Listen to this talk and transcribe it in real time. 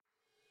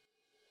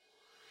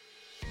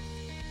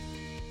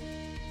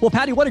Well,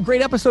 Patty, what a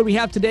great episode we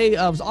have today.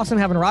 It was awesome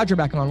having Roger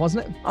back on,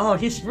 wasn't it? Oh,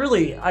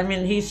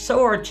 he's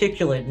so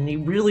articulate, and he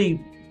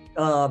really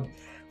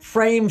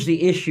frames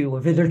the issue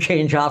of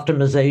interchange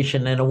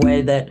optimization in a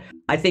way that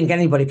I think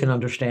anybody can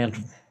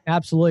understand.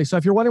 Absolutely. So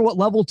if you're wondering what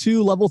level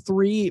 2, level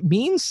 3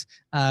 means,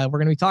 we're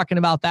going to be talking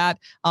about that.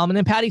 And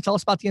then Patty, tell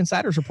us about the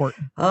Insiders Report.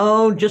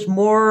 Oh, just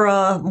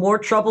more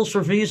troubles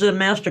for Visa and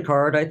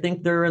MasterCard. I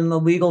think they're in the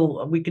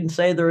legal, we can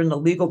say they're in the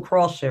legal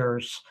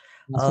crosshairs.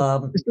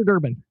 Mr.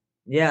 Durbin.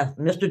 Yeah,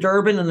 Mr.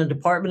 Durbin and the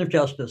Department of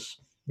Justice.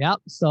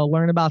 Yep. So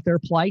learn about their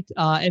plight.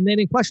 And then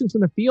in questions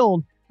from the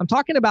field, I'm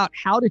talking about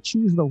how to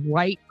choose the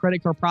right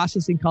credit card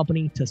processing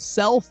company to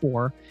sell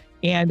for.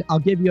 And I'll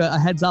give you a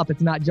heads up,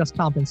 it's not just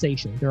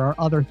compensation. There are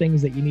other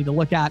things that you need to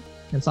look at.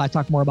 And so I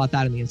talk more about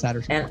that in the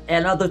Insiders Report.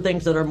 And other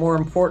things that are more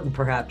important,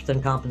 perhaps,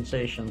 than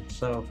compensation.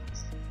 So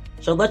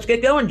let's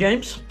get going,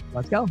 James.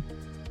 Let's go.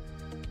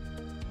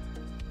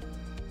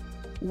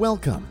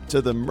 Welcome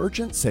to the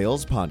Merchant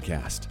Sales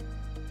Podcast.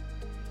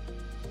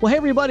 Well, hey,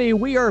 everybody,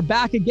 we are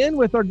back again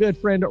with our good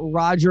friend,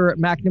 Roger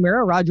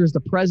McNamara. Roger is the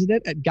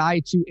president at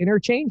Guide to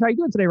Interchange. How are you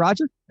doing today,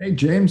 Roger? Hey,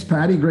 James,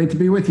 Patty, great to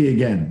be with you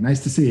again. Nice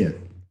to see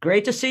you.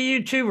 Great to see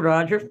you too,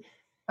 Roger.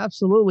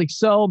 Absolutely.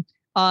 So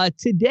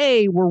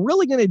today, we're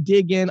really going to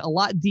dig in a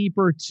lot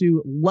deeper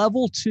to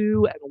level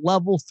 2 and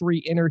level 3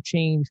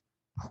 interchange,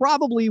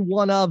 probably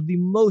one of the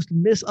most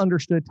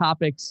misunderstood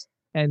topics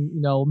and,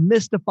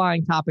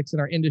 mystifying topics in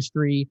our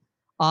industry.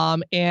 We're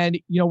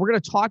going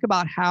to talk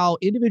about how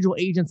individual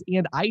agents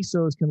and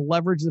ISOs can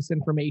leverage this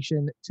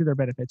information to their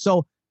benefit.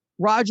 So,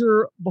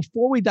 Roger,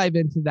 before we dive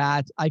into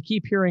that, I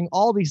keep hearing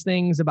all these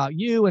things about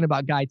you and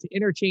about Guide to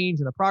Interchange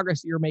and the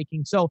progress that you're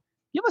making. So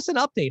give us an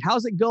update.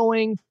 How's it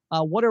going?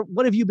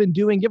 What have you been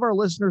doing? Give our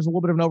listeners a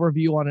little bit of an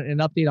overview on an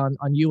update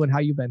on you and how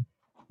you've been.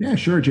 Yeah,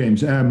 sure,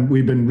 James.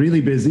 We've been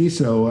really busy.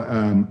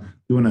 So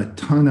doing a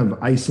ton of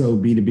ISO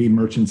B2B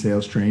merchant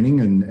sales training.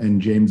 And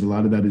James, a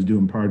lot of that is due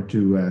in part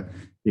to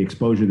the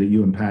exposure that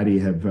you and Patty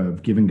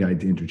have given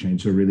Guide to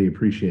Interchange. So really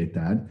appreciate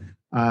that.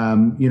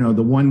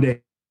 The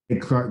one-day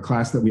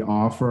class that we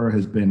offer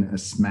has been a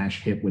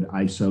smash hit with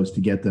ISOs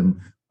to get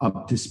them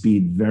up to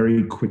speed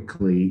very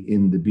quickly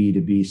in the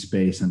B2B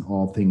space and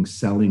all things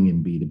selling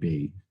in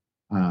B2B.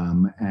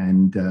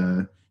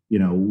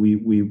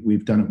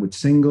 We've done it with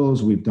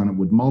singles, we've done it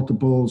with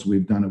multiples,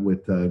 we've done it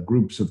with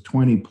groups of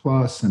 20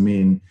 plus. I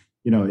mean,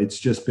 it's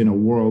just been a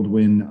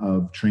whirlwind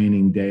of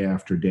training day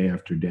after day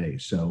after day.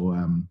 So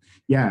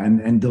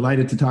and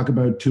delighted to talk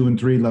about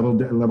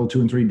level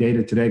 2 and 3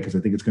 data today, because I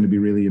think it's going to be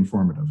really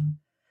informative.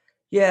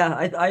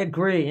 Yeah, I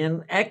agree.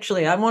 And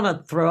actually, I want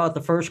to throw out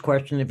the first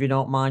question, if you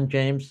don't mind,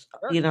 James.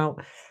 Sure.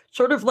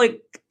 Sort of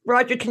like,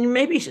 Roger, can you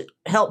maybe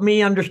help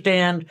me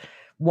understand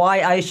why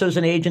ISOs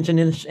and agents in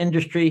this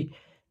industry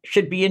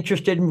should be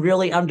interested in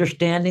really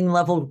understanding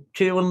level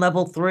 2 and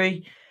level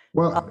 3?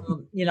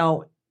 Well,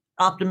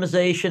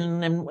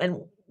 optimization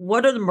and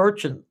what are the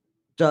merchant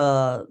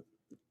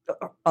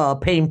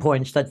pain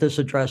points that this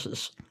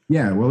addresses?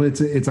 Yeah, well,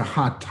 it's a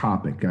hot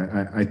topic.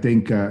 I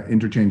think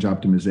interchange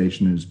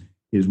optimization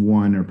is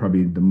one, or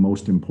probably the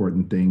most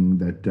important thing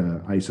that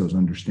ISOs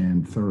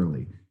understand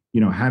thoroughly.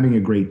 Having a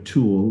great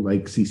tool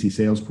like CC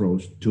Sales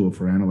Pro's tool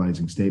for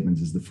analyzing statements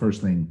is the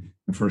first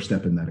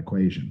step in that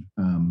equation.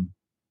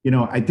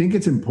 I think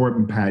it's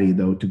important, Patty,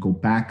 though, to go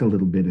back a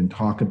little bit and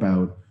talk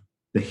about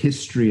the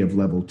history of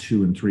level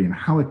 2 and 3 and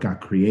how it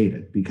got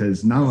created,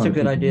 because not a lot of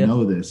people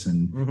know this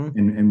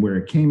and where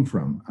it came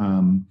from.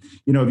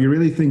 If you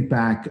really think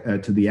back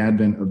to the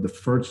advent of the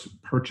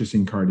first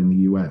purchasing card in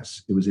the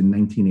US, it was in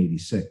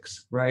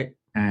 1986. Right.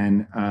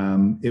 And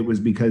it was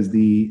because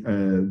the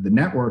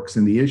networks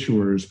and the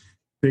issuers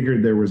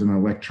figured there was an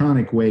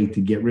electronic way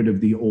to get rid of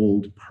the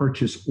old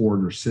purchase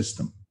order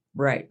system.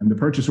 Right. And the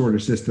purchase order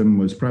system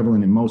was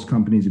prevalent in most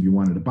companies. If you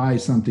wanted to buy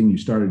something, you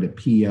started a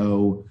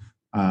PO.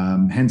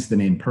 Hence the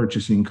name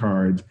purchasing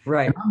cards.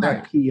 Right. And on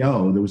that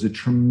PO, there was a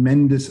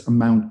tremendous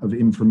amount of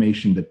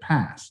information that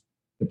passed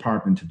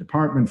department to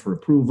department for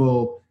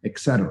approval, et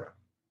cetera.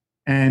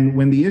 And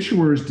when the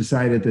issuers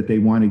decided that they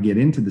want to get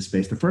into the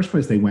space, the first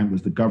place they went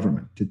was the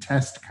government to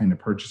test kind of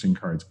purchasing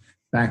cards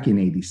back in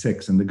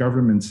 86. And the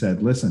government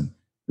said, listen,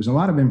 there's a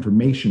lot of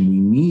information we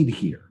need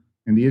here.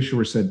 And the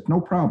issuer said, no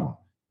problem.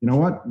 You know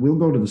what? We'll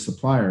go to the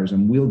suppliers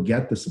and we'll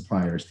get the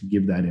suppliers to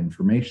give that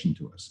information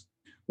to us.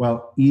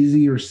 Well,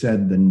 easier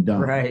said than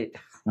done. Right.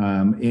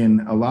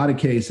 In a lot of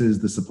cases,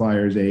 the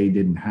suppliers,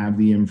 didn't have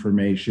the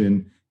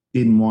information,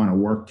 didn't want to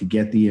work to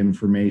get the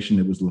information.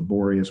 It was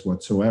laborious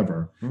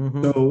whatsoever.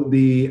 Mm-hmm. So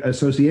the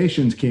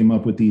associations came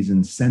up with these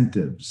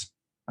incentives,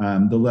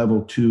 the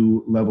level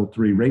 2, level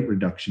 3 rate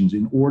reductions,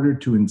 in order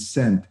to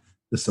incent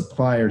the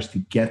suppliers to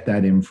get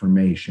that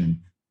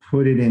information,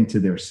 put it into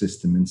their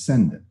system and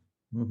send it.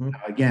 Mm-hmm.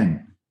 Now,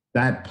 again,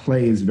 that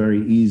play is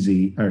very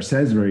easy, or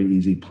says very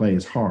easy, play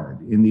is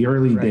hard. In the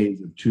early days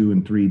of 2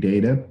 and 3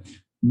 data,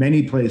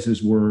 many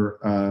places were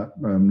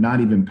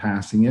not even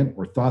passing it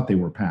or thought they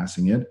were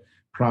passing it.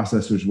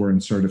 Processors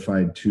weren't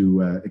certified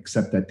to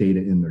accept that data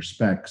in their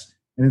specs.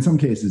 And in some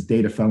cases,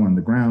 data fell on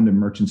the ground and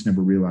merchants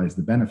never realized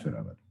the benefit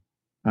of it.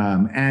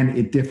 And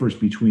it differs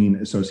between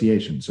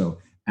associations. So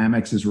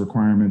Amex's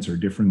requirements are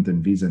different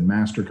than Visa and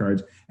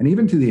MasterCard's, and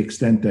even to the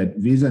extent that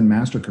Visa and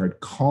MasterCard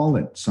call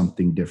it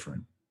something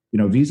different.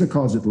 Visa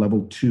calls it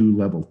level 2,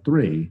 level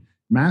 3.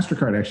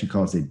 MasterCard actually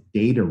calls it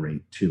data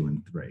rate 2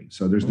 and 3.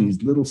 So there's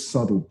these little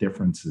subtle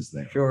differences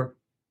there. Sure.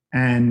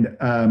 And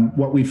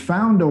what we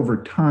found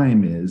over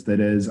time is that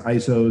as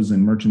ISOs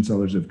and merchant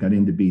sellers have got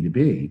into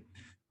B2B,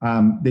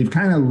 they've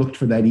kind of looked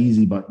for that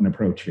easy button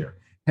approach here.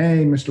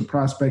 Hey, Mr.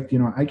 Prospect,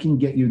 I can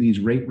get you these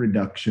rate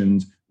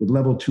reductions with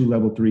level 2,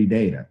 level 3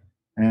 data.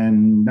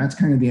 And that's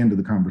kind of the end of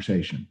the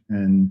conversation.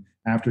 And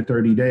after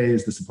 30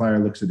 days, the supplier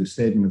looks at his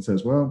statement and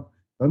says, well,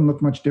 doesn't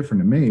look much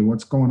different to me.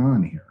 What's going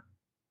on here?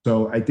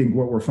 So I think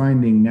what we're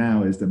finding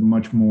now is that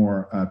much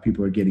more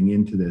people are getting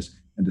into this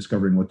and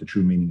discovering what the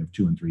true meaning of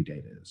 2 and 3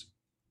 data is.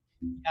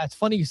 Yeah, it's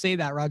funny you say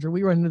that, Roger.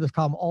 We run into this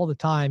problem all the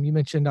time. You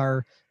mentioned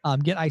our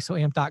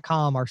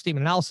getisoamp.com, our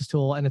statement analysis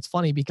tool. And it's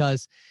funny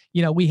because,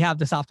 we have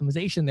this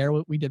optimization there,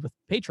 what we did with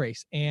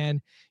PayTrace.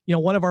 And,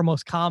 one of our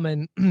most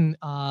common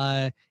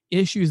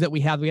issues that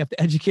we have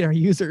to educate our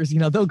users.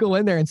 They'll go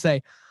in there and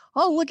say,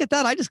 oh, look at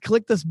that. I just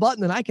clicked this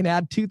button and I can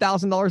add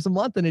 $2,000 a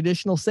month in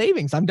additional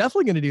savings. I'm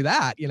definitely going to do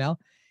that,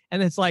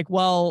 And it's like,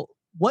 well,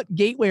 what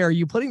gateway are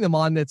you putting them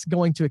on that's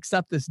going to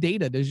accept this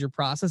data? Does your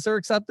processor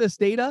accept this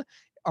data?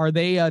 Are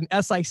they an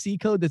SIC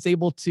code that's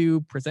able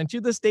to present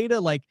you this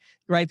data?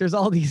 Right? There's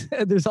all these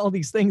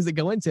things that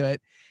go into it.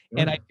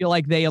 And I feel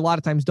like they a lot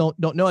of times don't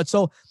know it.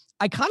 So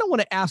I kind of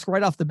want to ask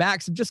right off the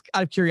bat, so just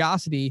out of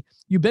curiosity,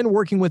 you've been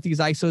working with these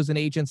ISOs and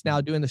agents now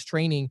doing this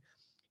training.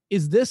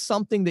 Is this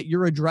something that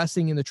you're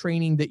addressing in the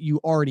training that you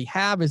already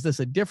have? Is this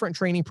a different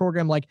training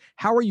program?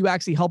 How are you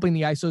actually helping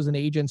the ISOs and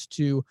agents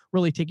to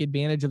really take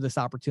advantage of this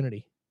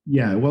opportunity?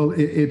 Yeah, well,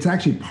 it's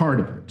actually part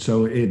of it.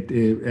 So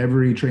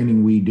every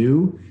training we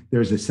do,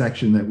 there's a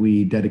section that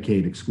we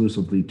dedicate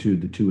exclusively to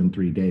the 2 and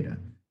 3 data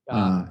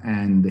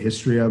and the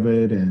history of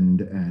it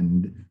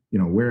and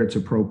where it's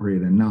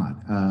appropriate and not.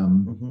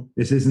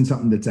 This isn't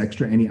something that's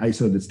extra. Any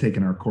ISO that's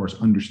taken our course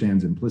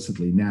understands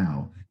implicitly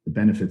now the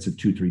benefits of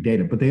 2, 3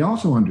 data, but they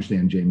also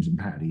understand, James and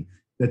Patty,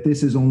 that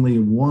this is only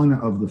one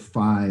of the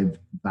 5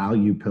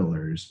 value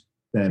pillars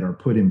that are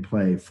put in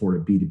play for a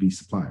B2B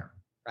supplier.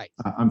 Right.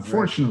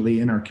 Unfortunately,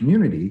 in our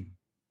community,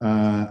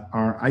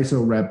 our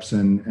ISO reps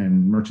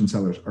and merchant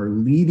sellers are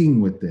leading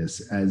with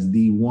this as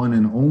the one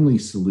and only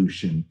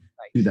solution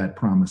to that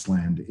promised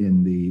land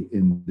in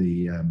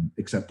the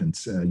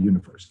acceptance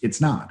universe. It's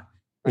not.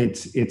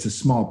 Right. It's a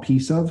small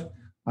piece of.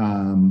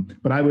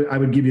 But I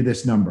would give you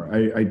this number.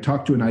 I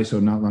talked to an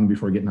ISO not long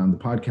before getting on the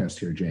podcast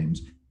here,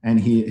 James, and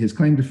his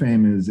claim to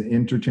fame is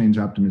interchange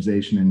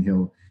optimization, and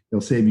he'll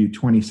save you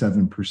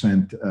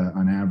 27%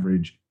 on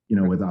average.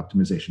 With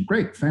optimization.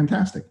 Great,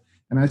 fantastic.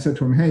 And I said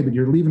to him, hey, but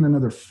you're leaving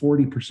another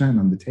 40%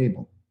 on the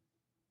table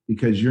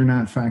because you're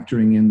not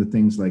factoring in the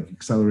things like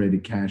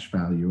accelerated cash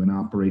value and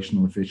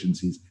operational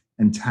efficiencies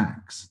and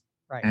tax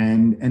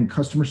and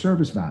customer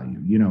service value.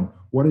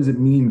 What does it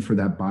mean for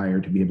that buyer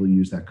to be able to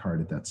use that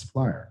card at that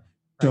supplier?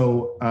 Right.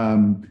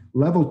 So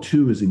level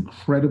 2 is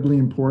incredibly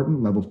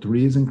important. Level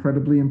 3 is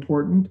incredibly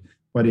important,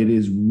 but it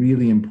is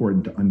really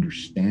important to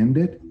understand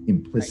it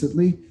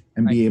implicitly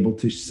and be able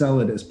to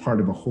sell it as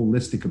part of a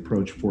holistic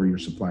approach for your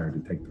supplier to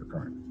take their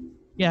card.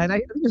 Yeah, and I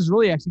think this is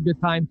really actually a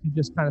good time to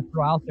just kind of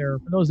throw out there,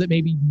 for those that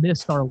maybe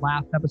missed our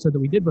last episode that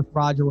we did with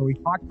Roger, where we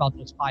talked about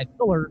those 5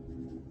 pillars,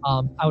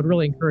 I would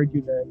really encourage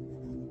you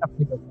to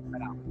definitely go check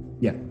that out.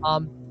 Yeah.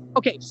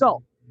 Okay,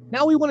 so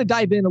now we want to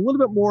dive in a little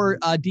bit more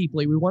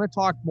deeply. We want to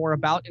talk more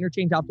about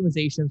interchange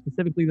optimization,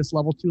 specifically this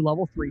level 2,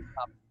 level 3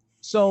 stuff.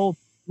 So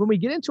when we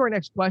get into our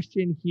next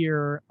question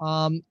here,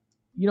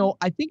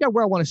 I think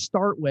where I want to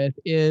start with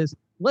is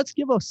let's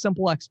give a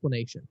simple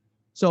explanation.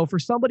 So for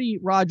somebody,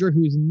 Roger,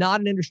 who's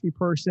not an industry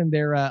person,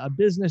 they're a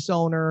business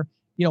owner,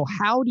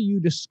 how do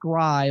you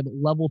describe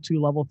level 2,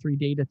 level 3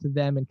 data to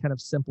them in kind of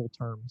simple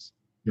terms?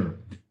 Sure.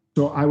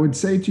 So I would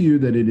say to you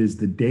that it is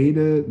the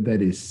data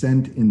that is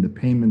sent in the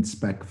payment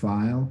spec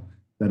file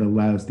that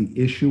allows the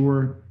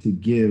issuer to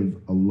give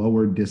a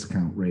lower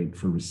discount rate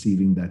for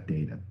receiving that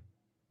data.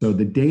 So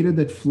the data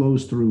that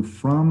flows through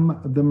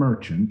from the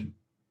merchant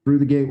through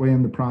the gateway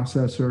and the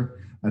processor,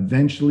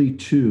 eventually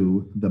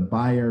to the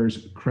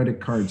buyer's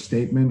credit card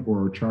statement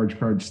or charge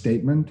card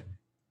statement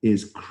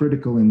is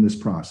critical in this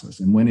process.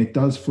 And when it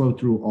does flow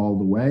through all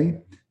the way,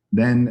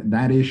 then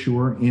that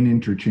issuer in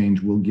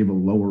interchange will give a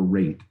lower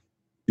rate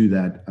to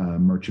that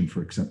merchant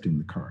for accepting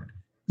the card.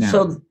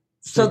 Now,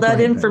 so that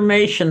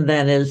information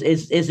then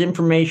is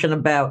information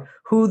about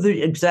who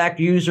the exact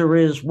user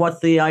is,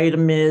 what the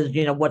item is,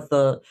 what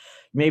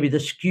maybe the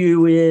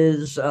SKU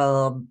is,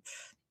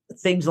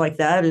 things like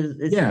that.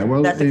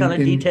 That's the kind of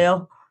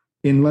detail?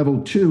 In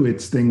level 2,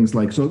 it's things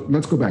like, so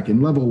let's go back.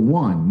 In level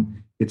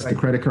 1, it's the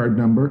credit card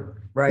number,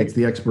 it's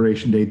the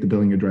expiration date, the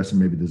billing address, and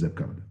maybe the zip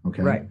code.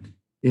 Okay. Right.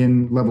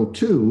 In level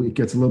 2, it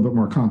gets a little bit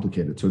more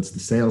complicated. So it's the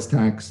sales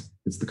tax,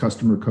 It's the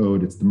customer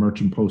code, it's the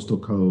merchant postal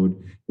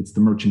code, it's the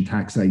merchant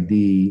tax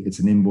ID, it's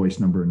an invoice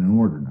number and an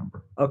order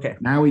number. Okay.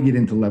 Now we get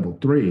into level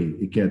 3,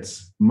 it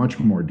gets much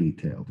more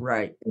detailed.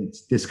 Right.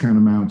 It's discount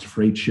amounts,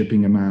 freight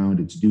shipping amount,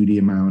 it's duty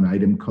amount,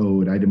 item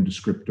code, item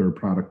descriptor,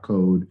 product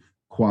code,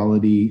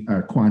 quality,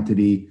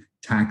 quantity,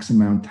 tax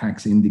amount,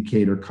 tax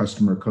indicator,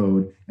 customer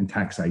code, and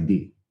tax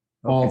ID.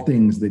 Okay. All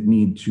things that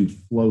need to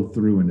flow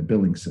through in the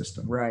billing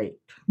system. Right.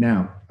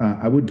 Now,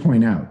 I would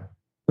point out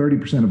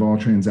 30% of all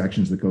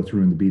transactions that go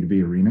through in the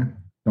B2B arena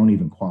don't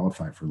even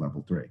qualify for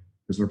level 3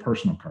 because they're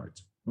personal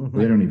cards. Mm-hmm.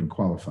 They don't even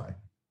qualify.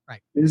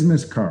 Right.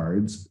 Business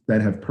cards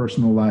that have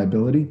personal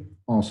liability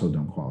also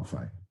don't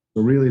qualify.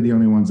 So really the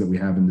only ones that we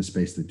have in this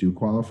space that do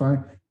qualify,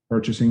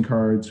 purchasing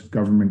cards,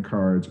 government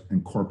cards,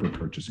 and corporate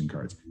purchasing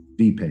cards.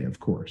 VPay, of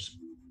course.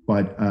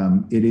 But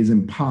it is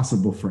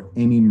impossible for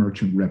any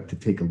merchant rep to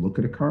take a look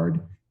at a card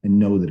and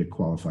know that it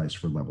qualifies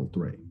for level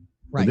 3.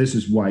 Right. So this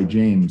is why,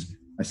 James,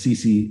 a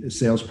CC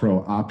Sales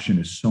Pro option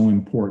is so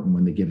important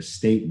when they get a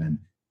statement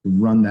to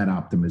run that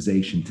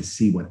optimization to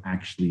see what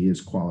actually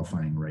is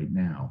qualifying right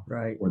now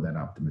for that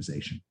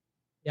optimization.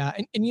 Yeah.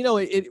 And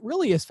it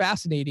really is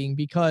fascinating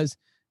because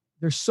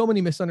there's so many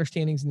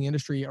misunderstandings in the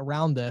industry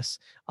around this.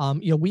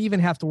 We even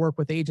have to work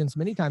with agents.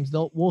 Many times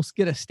we'll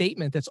get a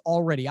statement that's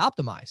already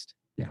optimized.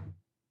 Yeah.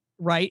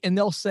 Right. And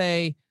they'll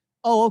say,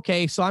 oh,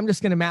 okay, so I'm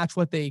just going to match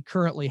what they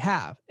currently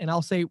have. And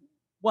I'll say,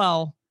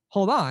 well,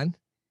 hold on.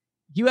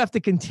 You have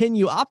to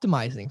continue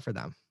optimizing for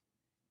them.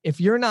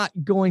 If you're not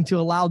going to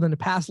allow them to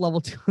pass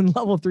level 2 and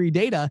level 3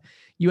 data,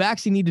 you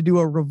actually need to do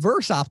a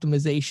reverse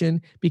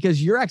optimization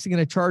because you're actually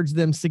going to charge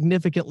them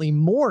significantly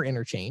more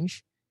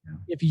interchange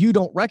if you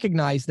don't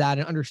recognize that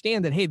and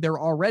understand that, hey, they're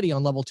already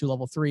on level 2,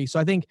 level 3. So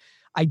I think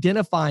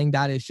identifying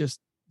that is just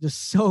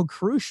so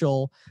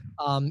crucial.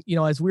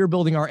 As we were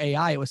building our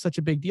AI, it was such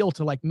a big deal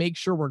to make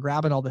sure we're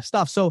grabbing all this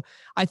stuff. So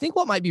I think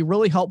what might be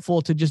really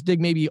helpful to just dig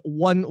maybe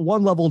one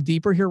level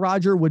deeper here,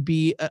 Roger, would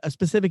be a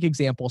specific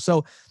example.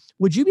 So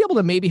would you be able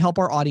to maybe help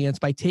our audience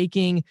by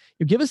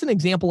give us an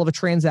example of a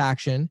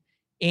transaction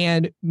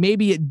and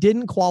maybe it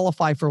didn't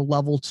qualify for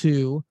level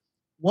 2?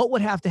 What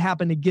would have to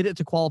happen to get it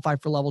to qualify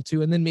for level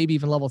 2 and then maybe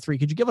even level 3?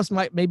 Could you give us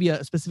maybe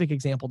a specific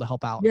example to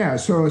help out? Yeah,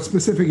 so a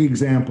specific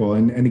example.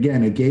 And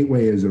again, a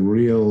gateway is a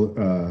real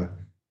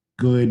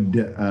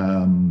good,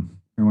 I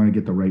want to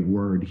get the right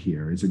word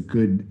here, is a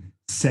good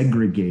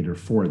segregator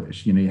for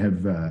this. You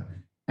have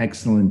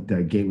excellent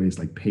gateways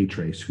like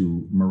Paytrace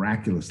who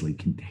miraculously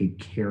can take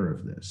care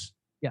of this.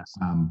 Yes.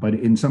 But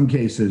in some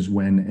cases,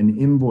 when an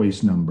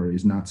invoice number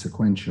is not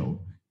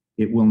sequential,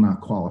 it will not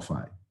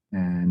qualify.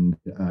 And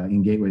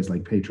in gateways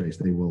like Paytrace,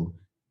 they will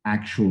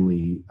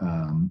actually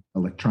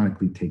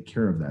electronically take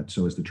care of that.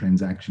 So as the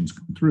transactions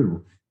come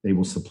through, they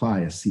will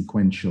supply a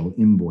sequential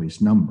invoice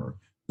number.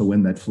 So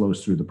when that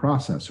flows through the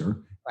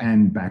processor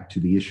and back to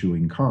the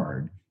issuing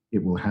card,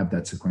 it will have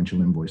that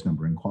sequential invoice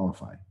number and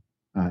qualify.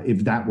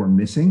 If that were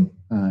missing,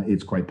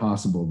 it's quite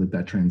possible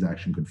that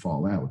transaction could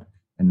fall out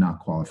and not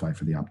qualify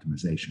for the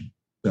optimization.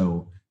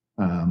 So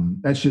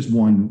that's just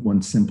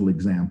one simple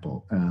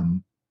example.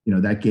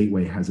 That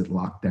gateway has it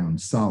locked down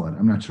solid.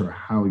 I'm not sure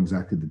how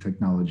exactly the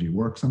technology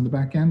works on the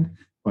back end,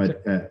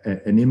 but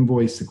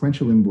an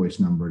sequential invoice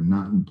number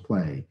not in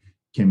play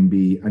can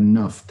be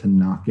enough to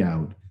knock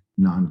out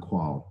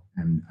non-qual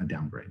and a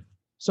downgrade.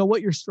 So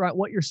what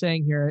you're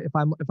saying here,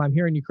 if I'm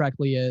hearing you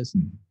correctly, is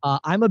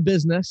I'm a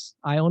business.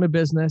 I own a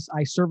business.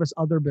 I service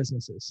other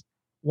businesses.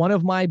 One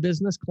of my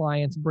business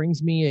clients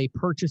brings me a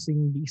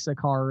purchasing Visa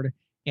card,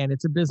 and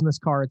it's a business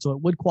card, so it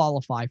would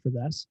qualify for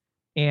this.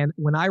 And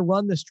when I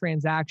run this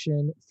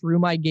transaction through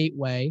my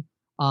gateway,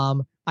 I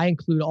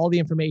include all the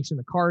information,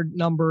 the card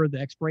number, the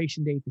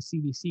expiration date, the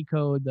CVC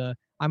code,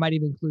 I might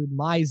even include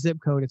my zip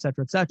code,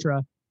 et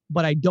cetera,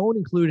 but I don't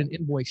include an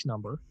invoice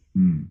number.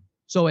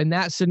 So in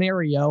that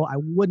scenario, I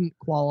wouldn't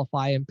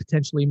qualify, and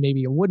potentially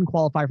maybe it wouldn't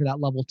qualify for that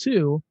level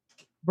 2,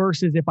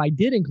 versus if I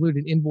did include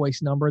an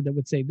invoice number that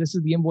would say, this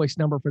is the invoice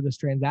number for this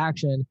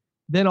transaction,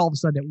 then all of a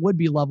sudden it would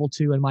be level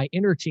 2 and my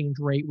interchange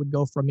rate would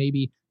go from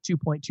maybe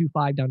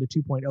 2.25 down to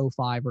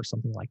 2.05 or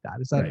something like that.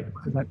 Is that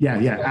right?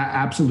 Yeah,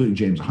 absolutely,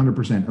 James,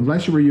 100%.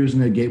 Unless you were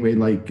using a gateway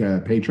like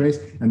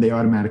Paytrace, and they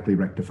automatically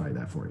rectify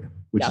that for you,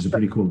 which is a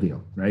pretty cool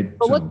deal, right?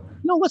 So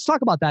let's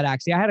talk about that.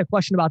 Actually, I had a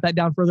question about that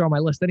down further on my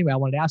list anyway. I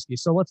wanted to ask you.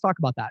 So let's talk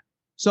about that.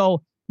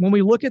 So when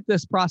we look at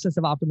this process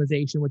of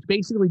optimization, which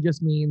basically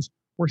just means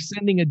we're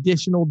sending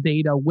additional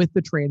data with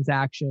the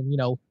transaction,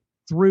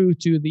 through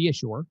to the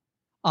issuer.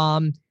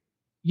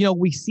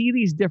 We see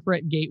these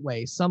different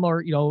gateways. Some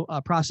are,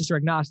 processor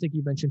agnostic.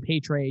 You mentioned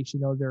Paytrace,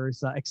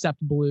 there's Accept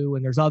Blue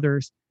and there's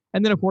others.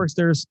 And then of course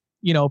there's,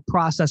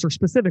 processor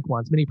specific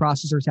ones. Many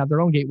processors have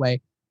their own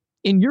gateway.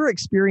 In your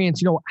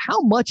experience,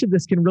 how much of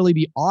this can really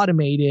be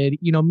automated,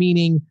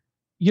 meaning,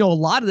 a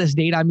lot of this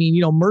data,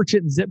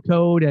 merchant zip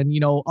code and,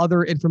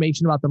 other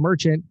information about the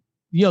merchant,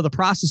 the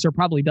processor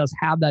probably does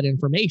have that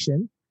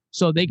information.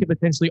 So they could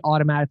potentially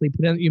automatically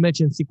put in, you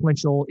mentioned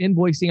sequential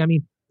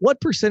invoicing. What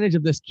percentage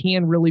of this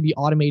can really be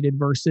automated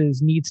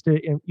versus needs to,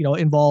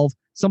 involve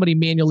somebody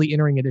manually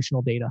entering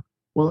additional data?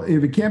 Well,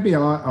 if it can't be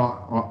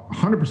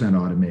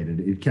 100% automated,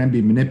 it can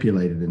be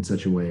manipulated in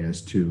such a way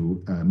as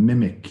to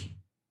mimic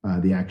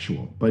the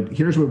actual. But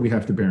here's what we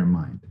have to bear in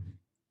mind.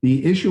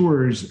 The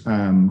issuers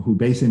who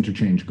base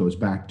interchange goes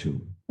back to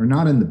are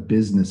not in the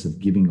business of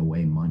giving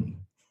away money.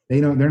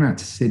 They're not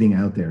sitting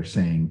out there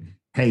saying,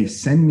 hey,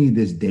 send me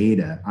this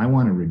data. I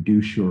want to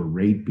reduce your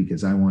rate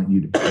because I want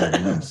you to pay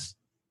less.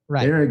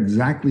 Right. They're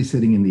exactly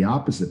sitting in the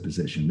opposite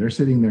position. They're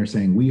sitting there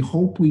saying, we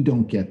hope we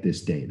don't get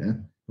this data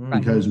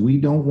because we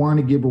don't want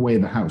to give away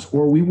the house,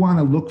 or we want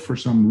to look for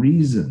some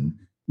reason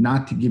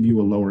not to give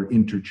you a lower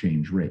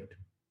interchange rate.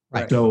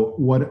 Right. So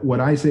what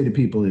I say to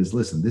people is,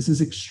 listen, this is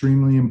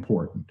extremely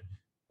important,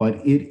 but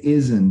it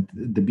isn't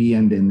the be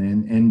and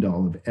end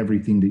all of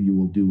everything that you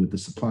will do with the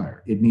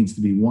supplier. It needs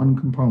to be one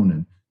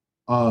component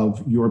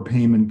of your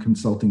payment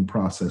consulting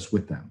process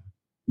with them.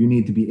 You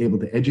need to be able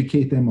to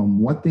educate them on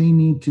what they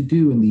need to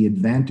do and the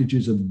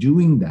advantages of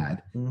doing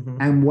that,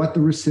 and what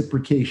the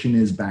reciprocation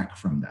is back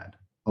from that.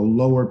 A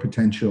lower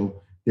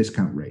potential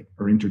discount rate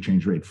or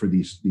interchange rate for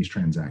these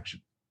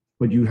transactions.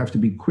 But you have to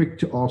be quick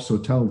to also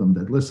tell them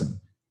that, listen,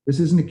 this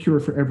isn't a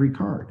cure for every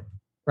card.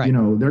 Right. You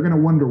know, they're going to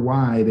wonder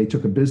why they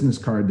took a business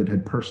card that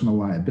had personal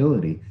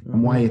liability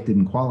and why it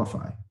didn't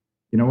qualify.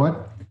 You know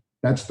what?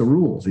 That's the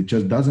rules. It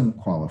just doesn't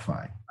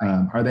qualify.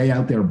 Are they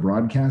out there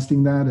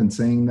broadcasting that and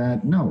saying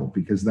that? No,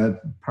 because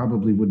that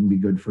probably wouldn't be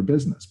good for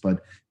business.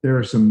 But there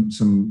are some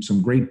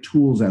great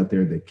tools out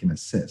there that can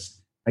assist.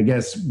 I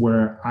guess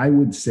where I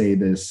would say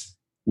this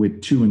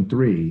with 2 and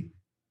 3,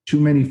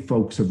 too many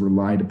folks have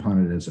relied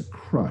upon it as a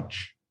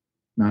crutch,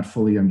 not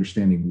fully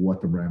understanding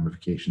what the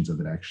ramifications of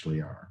it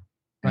actually are.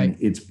 Right. And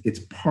it's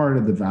part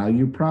of the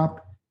value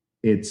prop.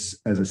 It's,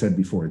 as I said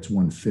before, it's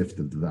 1/5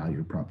 of the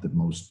value prop that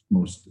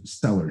most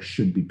sellers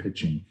should be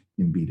pitching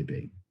in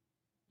B2B.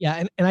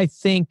 Yeah. And I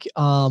think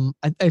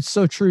it's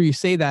so true you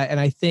say that. And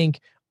I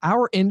think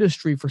our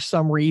industry, for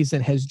some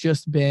reason, has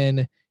just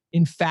been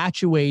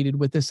infatuated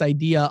with this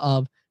idea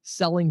of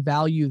selling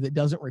value that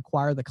doesn't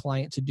require the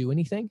client to do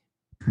anything,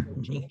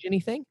 change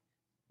anything.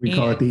 We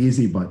call it the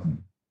easy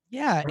button.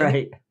 Yeah.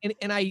 Right.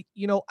 And I,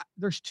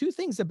 there's two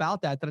things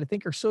about that I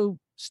think are so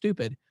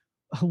stupid.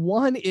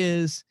 One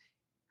is,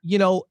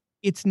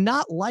 it's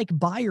not like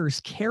buyers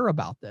care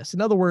about this.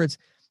 In other words,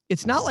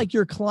 it's not like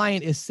your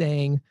client is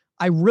saying,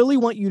 I really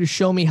want you to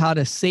show me how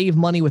to save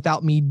money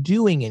without me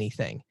doing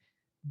anything.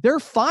 They're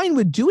fine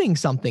with doing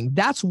something.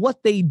 That's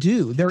what they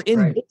do. They're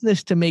in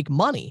business to make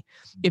money.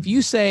 If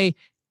you say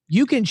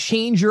you can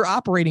change your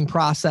operating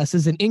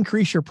processes and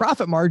increase your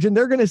profit margin,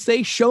 they're going to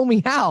say, show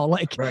me how.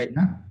 Like,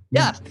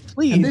 yeah,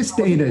 please. And this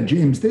data,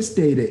 James,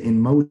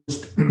 in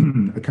most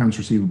accounts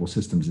receivable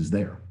systems is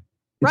there.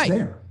 It's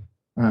there.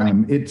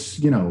 It's,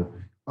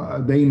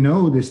 they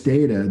know this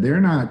data.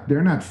 They're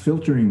not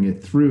filtering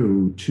it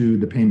through to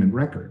the payment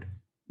record.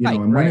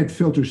 And when it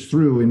filters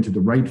through into the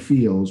right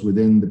fields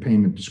within the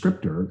payment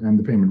descriptor and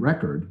the payment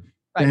record,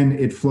 then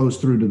it flows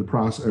through to the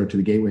process or to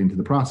the gateway into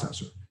the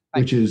processor,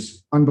 which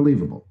is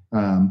unbelievable.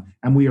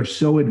 And we are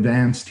so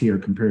advanced here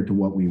compared to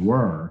what we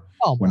were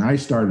when I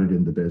started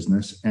in the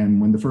business. And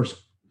when the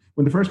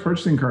first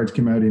purchasing cards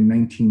came out in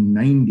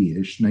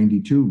 1990-ish,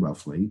 92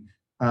 roughly,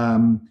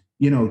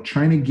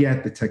 trying to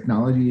get the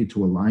technology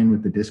to align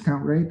with the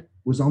discount rate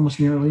was almost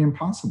nearly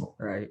impossible.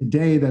 Right.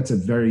 Today, that's a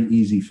very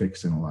easy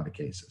fix in a lot of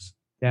cases.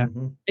 Yeah.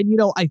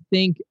 And, I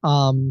think,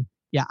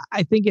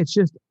 I think it's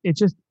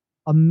just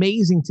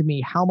amazing to me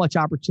how much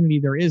opportunity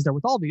there is there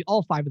with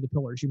all 5 of the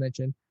pillars you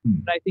mentioned.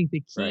 But I think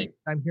the key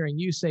I'm hearing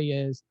you say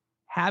is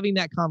having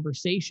that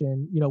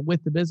conversation,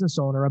 with the business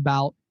owner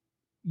about,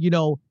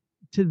 to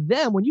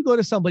them, when you go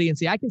to somebody and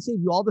say, I can save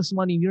you all this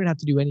money and you don't have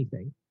to do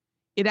anything,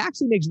 it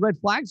actually makes red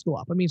flags go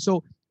up. I mean,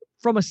 so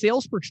from a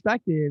sales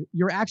perspective,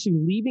 you're actually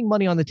leaving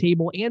money on the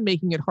table and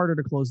making it harder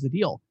to close the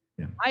deal.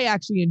 Yeah. I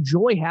actually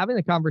enjoy having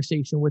a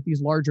conversation with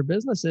these larger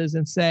businesses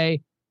and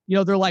say,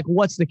 they're like,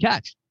 what's the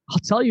catch? I'll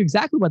tell you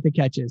exactly what the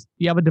catch is. Do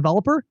you have a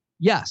developer?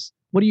 Yes.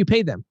 What do you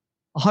pay them?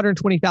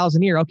 $120,000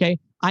 a year. Okay.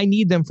 I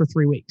need them for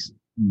 3 weeks.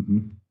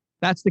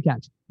 That's the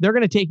catch. They're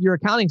going to take your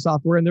accounting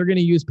software and they're going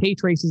to use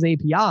Paytrace's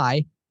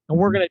API, and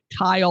we're going to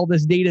tie all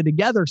this data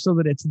together so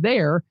that it's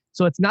there.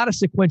 So it's not a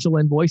sequential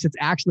invoice. It's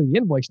actually the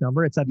invoice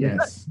number. It's at the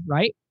end,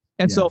 right?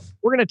 And so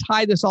we're going to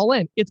tie this all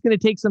in. It's going to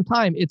take some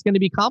time. It's going to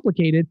be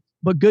complicated,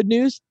 but good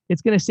news,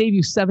 it's going to save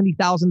you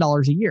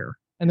 $70,000 a year.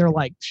 And they're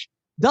like,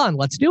 done.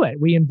 Let's do it.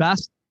 We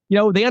invest.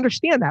 They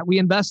understand that we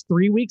invest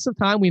 3 weeks of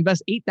time. We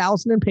invest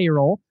 $8,000 in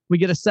payroll. We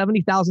get a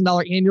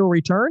 $70,000 annual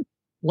return.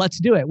 Let's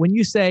do it. When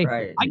you say,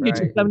 I can get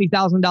you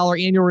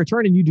 $70,000 annual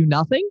return and you do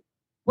nothing,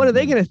 what are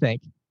they going to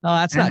think?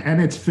 That's not.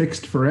 And it's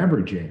fixed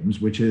forever, James,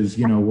 which is,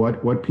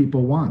 what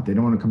people want. They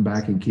don't want to come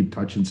back and keep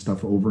touching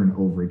stuff over and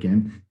over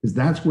again, because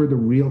that's where the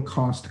real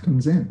cost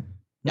comes in.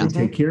 They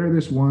take care of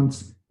this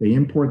once, they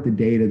import the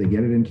data, they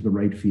get it into the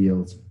right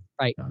fields.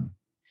 Right.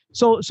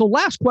 So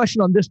last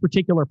question on this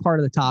particular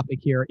part of the topic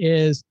here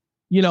is,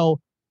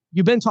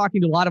 you've been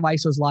talking to a lot of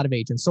ISOs, a lot of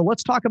agents. So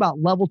let's talk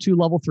about level 2,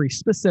 level 3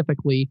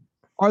 specifically.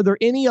 Are there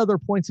any other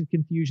points of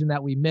confusion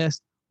that we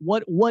missed?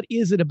 what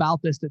is it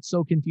about this that's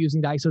so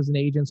confusing to ISOs and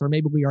agents, or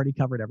maybe we already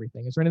covered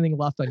everything? Is there anything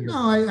left on your? No,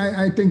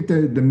 I think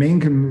the main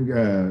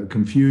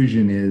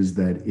confusion is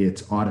that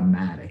it's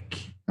automatic,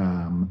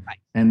 right,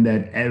 and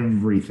that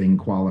everything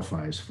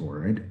qualifies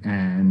for it.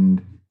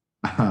 And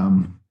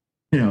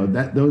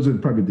that those are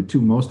probably the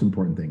two most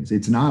important things.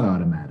 It's not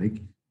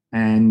automatic,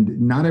 and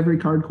not every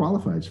card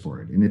qualifies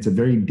for it. And it's a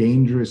very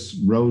dangerous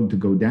road to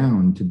go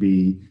down, to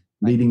be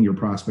leading your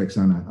prospects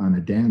on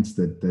a dance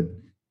that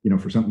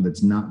for something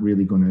that's not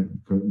really going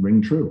to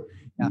ring true.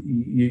 Yeah.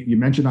 You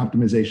mentioned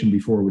optimization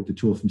before with the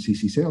tool from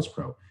CC Sales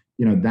Pro.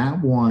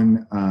 That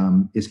one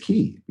is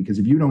key, because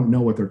if you don't know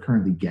what they're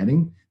currently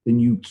getting, then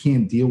you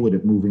can't deal with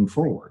it moving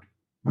forward.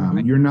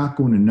 You're not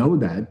going to know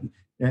that.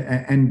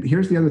 And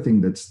here's the other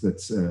thing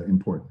that's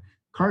important.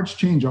 Cards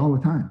change all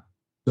the time.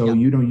 So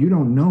you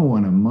don't know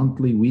on a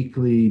monthly,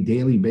 weekly,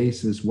 daily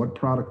basis what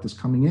product is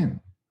coming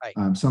in.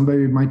 Right.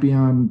 Somebody might be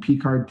on P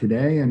card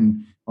today,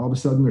 and all of a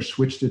sudden they're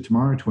switched it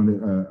tomorrow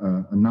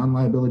to a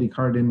non-liability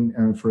card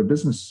for a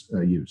business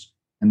use,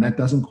 and that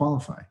doesn't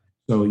qualify.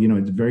 So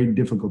it's very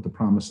difficult to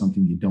promise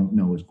something you don't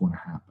know is going to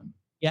happen.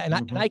 Yeah,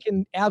 and I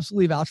can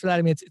absolutely vouch for that.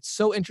 I mean, it's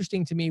so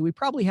interesting to me. We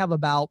probably have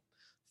about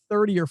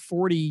 30 or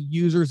 40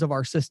 users of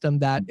our system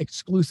that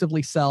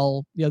exclusively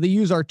sell, they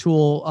use our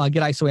tool,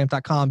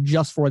 getisoamp.com,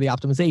 just for the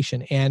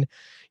optimization. And,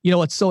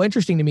 what's so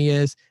interesting to me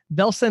is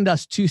they'll send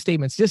us two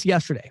statements. Just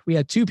yesterday, we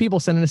had two people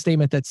send in a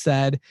statement that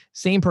said,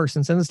 same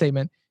person sends a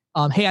statement,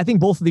 hey, I think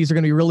both of these are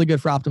going to be really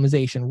good for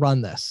optimization.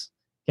 Run this.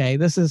 Okay.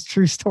 This is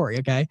true story.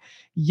 Okay.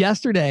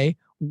 Yesterday,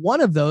 one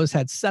of those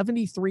had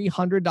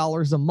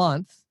 $7,300 a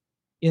month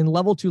in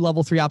level 2,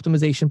 level 3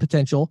 optimization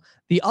potential.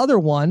 The other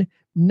one,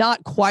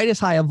 not quite as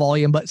high a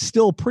volume, but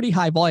still pretty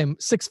high volume,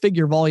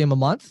 6-figure volume a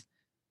month,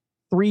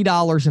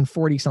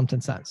 $3.40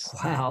 something cents.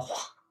 Wow.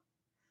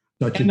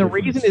 And the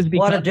reason is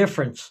because what a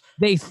difference.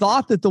 They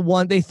thought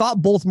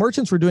both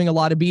merchants were doing a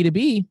lot of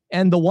B2B,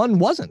 and the one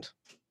wasn't.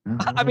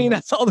 I mean,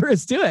 that's all there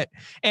is to it.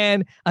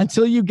 And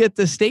until you get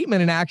the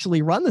statement and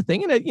actually run the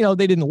thing, and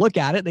they didn't look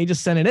at it, they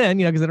just sent it in,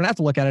 because they don't have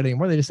to look at it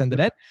anymore. They just send it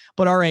in.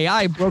 But our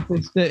AI broke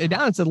it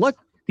down and said, look,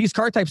 these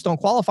card types don't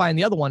qualify in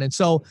the other one. And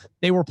so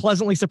they were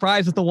pleasantly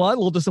surprised with the one, a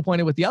little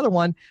disappointed with the other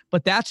one,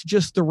 but that's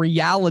just the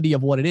reality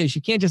of what it is.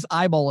 You can't just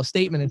eyeball a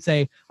statement and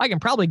say, I can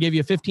probably give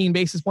you 15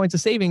 basis points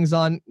of savings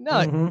on,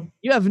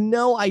 you have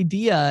no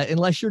idea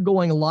unless you're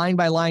going line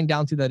by line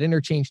down through that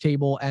interchange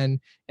table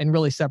and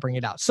really separating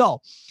it out.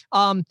 So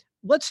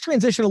let's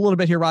transition a little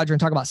bit here, Roger,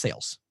 and talk about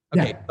sales.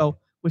 Okay. Yeah. So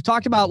we've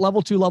talked about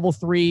level 2, level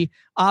 3.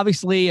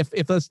 Obviously,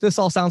 if this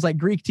all sounds like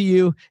Greek to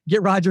you,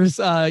 get Roger's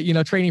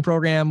training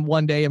program,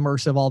 one day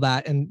immersive, all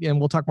that, and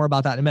we'll talk more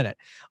about that in a minute.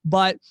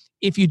 But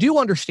if you do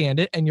understand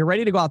it and you're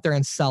ready to go out there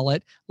and sell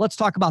it, let's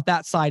talk about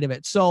that side of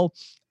it. So,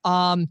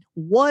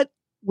 what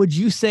would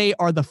you say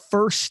are the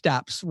first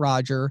steps,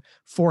 Roger,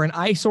 for an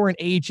ISO or an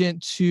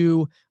agent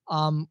to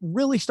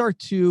really start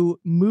to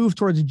move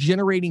towards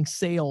generating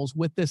sales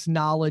with this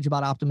knowledge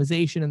about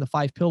optimization and the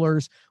 5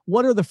 pillars?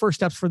 What are the first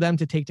steps for them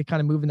to take to kind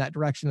of move in that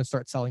direction and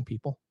start selling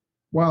people?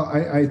 Well,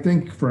 I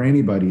think for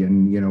anybody,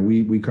 and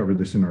we covered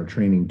this in our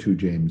training too,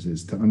 James,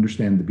 is to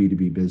understand the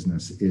B2B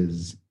business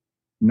is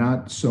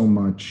not so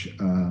much,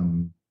 I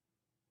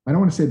don't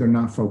want to say they're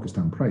not focused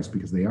on price,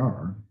 because they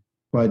are,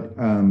 but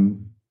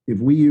if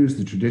we use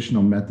the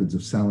traditional methods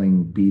of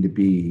selling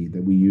B2B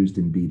that we used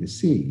in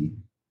B2C,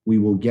 we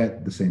will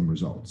get the same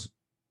results.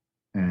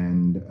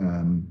 And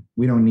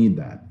we don't need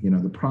that.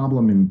 The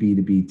problem in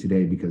B2B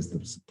today, because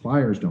the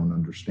suppliers don't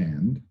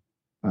understand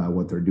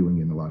what they're doing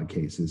in a lot of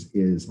cases,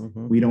 is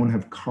we don't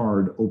have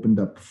card opened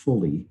up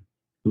fully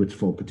to its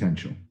full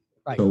potential.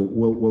 Right. So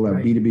we'll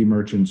have B2B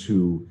merchants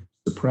who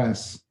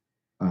suppress,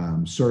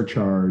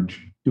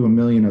 surcharge, do a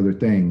million other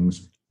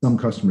things. Some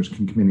customers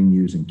can come in and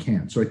use and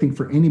can't. So I think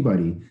for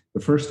anybody,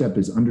 the first step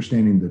is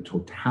understanding the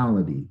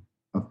totality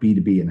of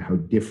B2B and how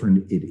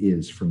different it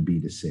is from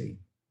B2C.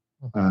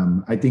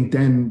 I think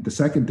then the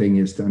second thing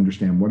is to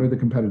understand what are the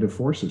competitive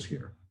forces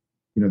here.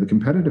 The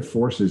competitive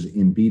forces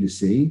in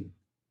B2C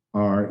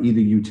are either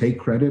you take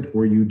credit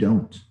or you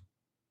don't.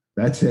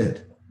 That's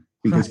it.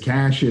 Because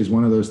cash is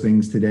one of those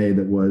things today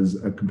that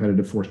was a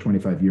competitive force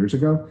 25 years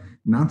ago.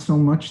 Not so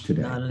much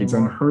today. It's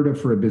unheard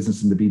of for a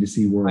business in the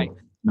B2C world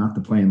not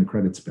to play in the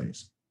credit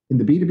space. In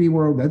the B2B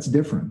world, that's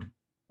different.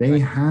 They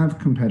have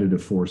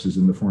competitive forces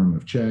in the form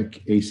of check,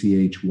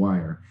 ACH,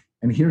 wire.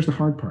 And here's the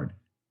hard part.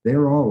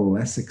 They're all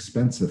less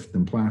expensive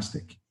than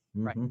plastic.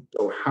 Right.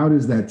 So how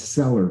does that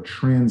seller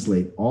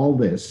translate all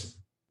this,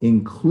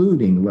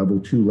 including level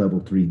 2, level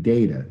 3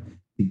 data,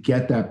 to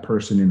get that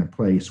person in a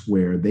place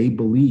where they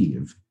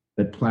believe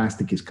that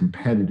plastic is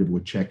competitive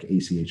with check,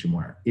 ACH, and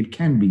wire? It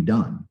can be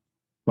done.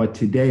 But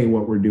today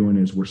what we're doing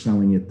is we're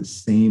selling it the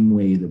same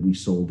way that we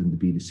sold in the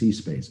B2C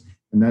space.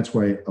 And that's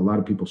why a lot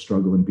of people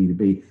struggle in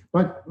B2B.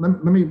 But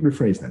let me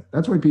rephrase that.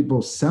 That's why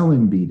people sell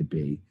in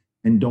B2B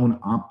and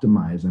don't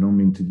optimize. I don't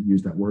mean to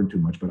use that word too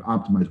much, but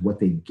optimize what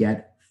they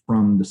get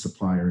from the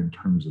supplier in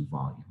terms of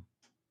volume.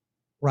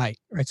 Right.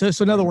 Right. So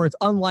in other words,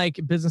 unlike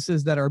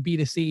businesses that are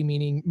B2C,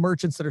 meaning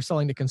merchants that are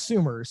selling to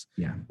consumers,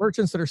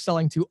 merchants that are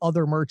selling to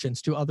other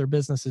merchants, to other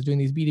businesses doing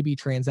these B2B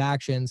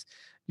transactions,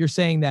 you're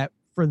saying that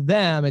for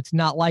them, it's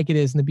not like it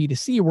is in the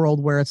B2C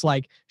world where it's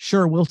like,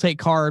 sure, we'll take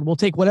card, we'll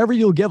take whatever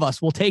you'll give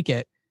us, we'll take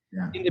it.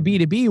 Yeah. In the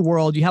B2B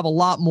world, you have a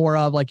lot more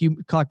of, like you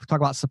talk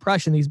about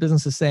suppression, these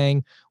businesses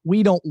saying,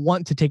 we don't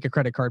want to take a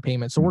credit card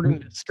payment. So we're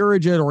going to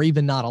discourage it or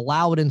even not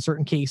allow it in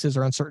certain cases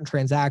or on certain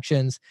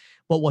transactions.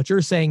 But what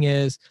you're saying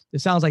is,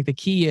 it sounds like the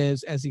key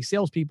is, as these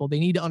salespeople, they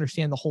need to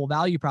understand the whole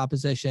value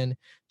proposition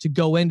to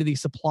go into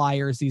these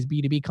suppliers, these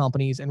B2B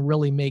companies, and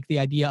really make the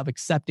idea of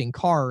accepting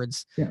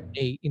cards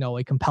a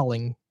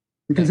compelling.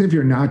 Because if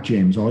you're not,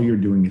 James, all you're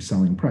doing is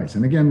selling price.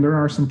 And again, there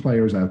are some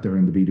players out there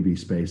in the B2B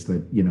space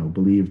that,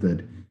 believe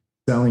that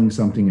selling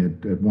something at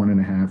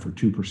 1.5% or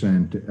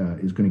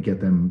 2% is going to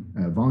get them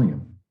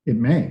volume. It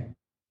may.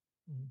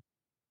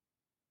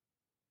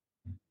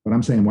 But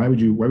I'm saying, why would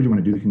you want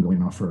to do that? Can go in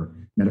and offer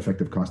net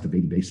effective cost of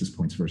 80 basis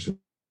points versus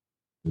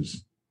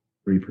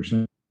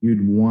 3%.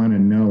 You'd want to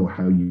know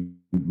how you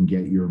can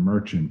get your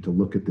merchant to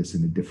look at this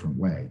in a different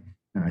way.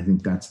 And I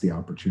think that's the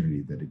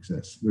opportunity that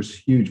exists. There's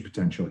huge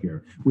potential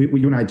here.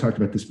 You and I talked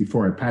about this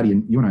before, Patty,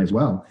 and you and I as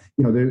well.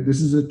 This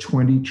is a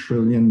 $20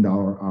 trillion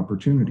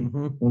opportunity.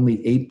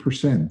 Only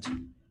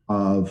 8%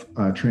 of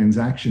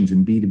transactions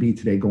in B2B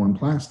today go on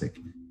plastic,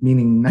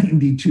 meaning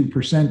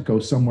 92% go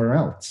somewhere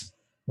else.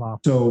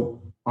 Wow.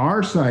 So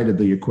our side of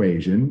the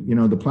equation,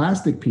 the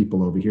plastic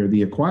people over here,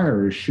 the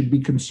acquirers, should be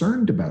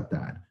concerned about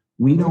that.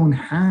 We don't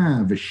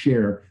have a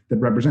share that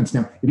represents.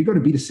 Now, if you go to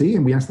B2C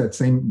and we apply that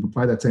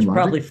same logic,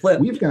 probably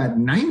flip. We've got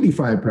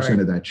 95%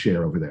 of that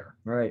share over there.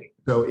 Right.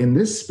 So in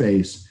this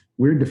space,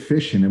 we're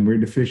deficient, and we're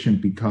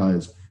deficient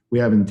because we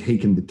haven't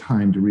taken the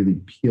time to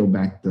really peel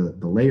back the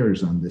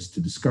layers on this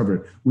to discover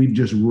it. We've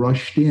just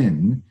rushed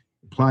in,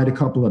 applied a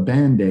couple of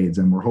Band-Aids,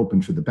 and we're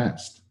hoping for the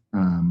best.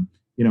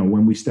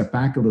 When we step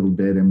back a little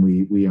bit and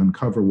we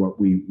uncover what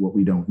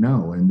we don't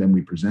know, and then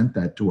we present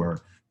that to our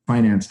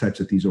finance types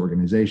at these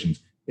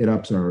organizations, it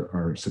ups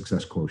our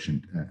success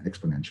quotient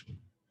exponentially.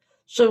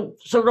 So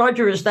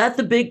Roger, is that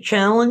the big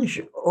challenge,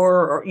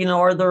 or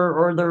are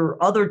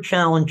there other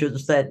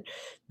challenges that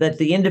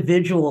the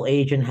individual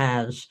agent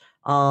has,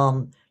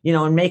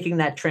 in making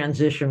that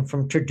transition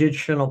from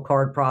traditional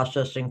card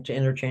processing to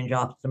interchange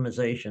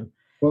optimization?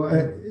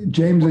 Well,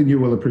 James, and you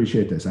will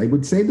appreciate this. I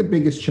would say the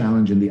biggest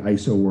challenge in the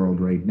ISO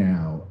world right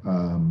now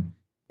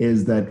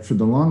is that for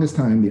the longest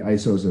time, the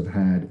ISOs have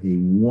had a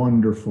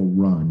wonderful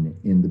run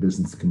in the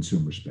business to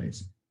consumer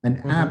space, an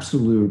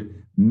absolute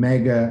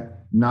mega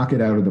knock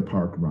it out of the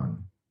park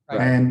run.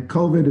 Right. And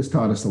COVID has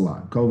taught us a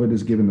lot. COVID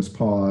has given us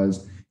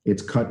pause.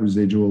 It's cut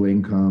residual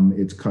income.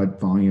 It's cut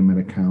volume at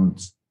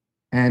accounts.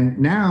 And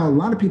now a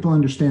lot of people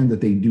understand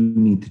that they do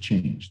need to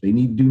change. They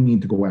do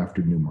need to go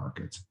after new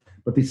markets.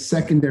 But the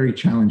secondary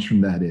challenge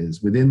from that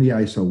is, within the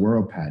ISO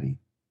world, Patty,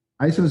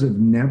 ISOs have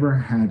never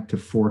had to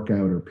fork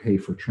out or pay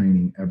for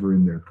training ever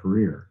in their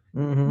career.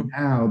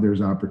 Now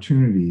there's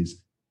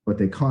opportunities, but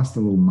they cost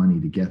a little money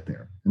to get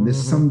there. And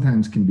this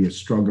sometimes can be a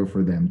struggle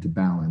for them to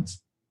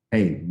balance,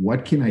 hey,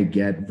 what can I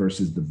get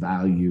versus the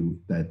value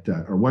that,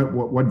 or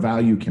what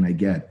value can I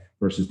get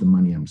versus the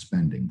money I'm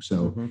spending?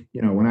 So,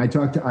 when I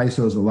talk to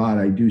ISOs a lot,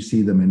 I do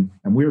see them,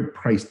 and we're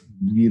priced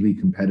really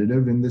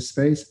competitive in this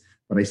space,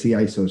 but I see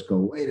ISOs go,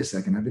 wait a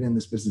second, I've been in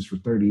this business for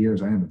 30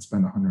 years. I haven't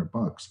spent $100.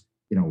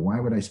 Why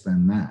would I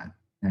spend that?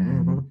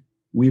 And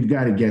we've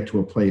got to get to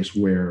a place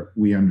where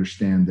we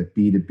understand that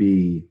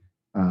B2B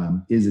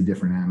is a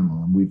different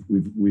animal, and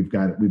we've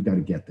got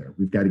to get there.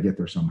 We've got to get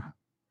there somehow.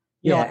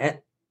 Yeah.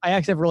 I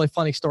actually have a really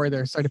funny story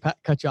there. Sorry to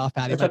cut you off,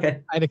 Patty. That's okay.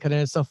 I had to cut in.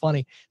 It's so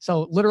funny.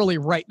 So literally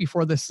right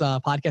before this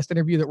podcast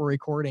interview that we're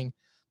recording,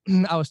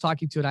 I was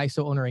talking to an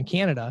ISO owner in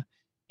Canada,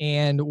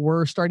 and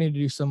we're starting to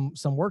do some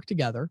work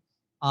together.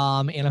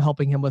 And I'm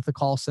helping him with the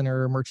call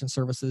center, merchant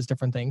services,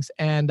 different things.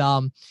 And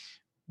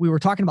we were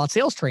talking about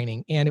sales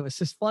training, and it was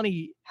just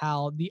funny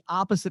how the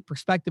opposite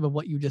perspective of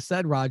what you just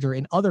said, Roger,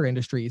 in other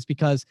industries,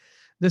 because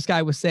this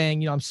guy was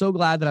saying, I'm so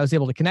glad that I was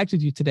able to connect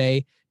with you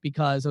today,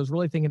 because I was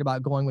really thinking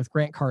about going with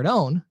Grant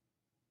Cardone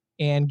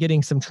and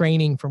getting some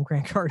training from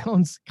Grant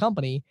Cardone's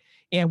company.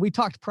 And we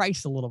talked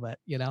price a little bit,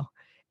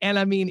 and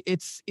I mean,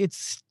 it's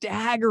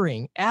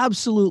staggering,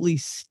 absolutely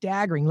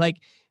staggering. Like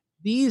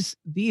these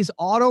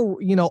auto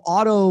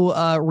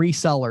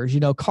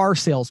resellers, car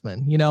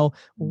salesmen,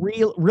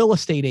 real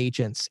estate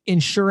agents,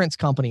 insurance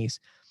companies,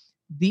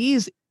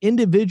 these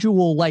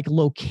individual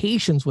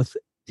locations with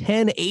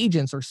 10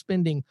 agents are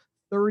spending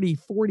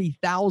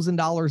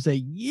 $30,000-$40,000 a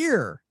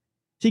year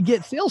to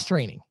get sales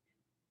training,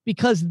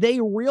 because they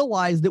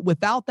realize that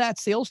without that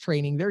sales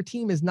training, their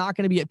team is not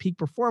going to be at peak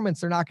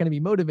performance. They're not going to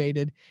be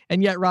motivated.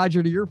 And yet,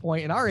 Roger, to your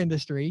point, in our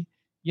industry,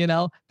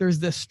 there's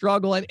this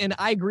struggle. And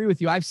I agree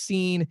with you. I've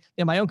seen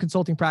in my own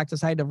consulting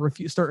practice, I had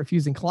to start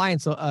refusing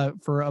clients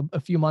for a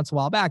few months a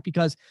while back,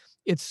 because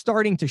it's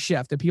starting to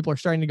shift and people are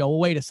starting to go, well,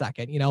 wait a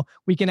second,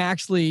 we can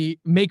actually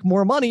make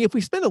more money if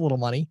we spend a little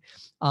money.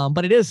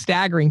 But it is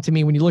staggering to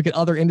me when you look at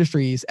other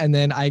industries. And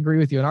then I agree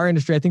with you in our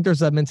industry. I think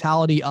there's a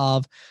mentality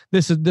of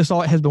this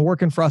all has been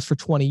working for us for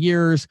 20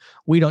 years.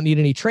 We don't need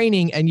any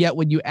training. And yet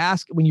when you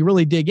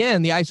really dig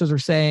in, the ISOs are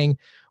saying,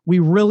 we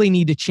really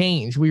need to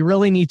change. We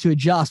really need to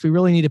adjust. We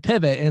really need to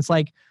pivot. And it's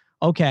like,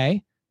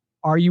 okay,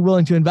 are you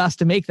willing to invest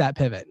to make that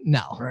pivot?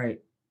 No. Right.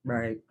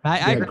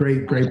 I agree.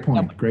 Great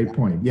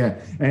point. Yeah.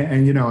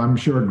 And I'm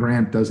sure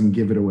Grant doesn't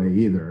give it away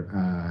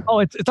either.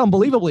 It's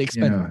unbelievably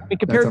expensive.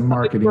 That's a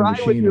marketing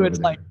machine over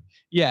there.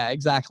 Yeah,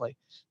 exactly.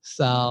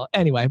 So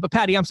anyway, but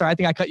Patty, I'm sorry. I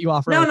think I cut you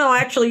off. No,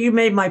 actually you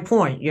made my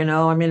point.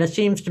 It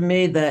seems to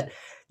me that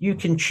you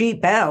can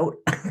cheap out,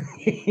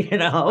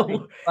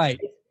 Right.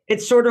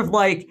 It's sort of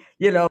like,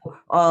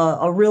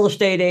 a real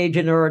estate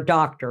agent or a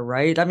doctor,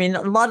 right? I mean,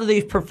 a lot of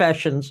these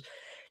professions,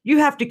 you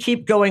have to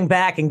keep going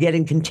back and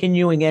getting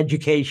continuing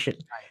education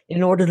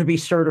in order to be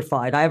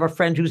certified. I have a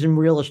friend who's in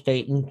real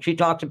estate, and she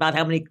talks about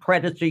how many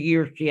credits a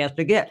year she has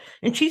to get,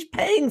 and she's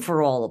paying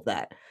for all of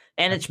that.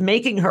 And it's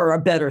making her a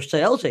better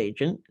sales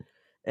agent.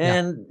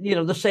 And,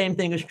 the same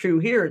thing is true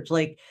here. It's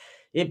like,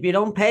 if you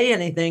don't pay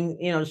anything,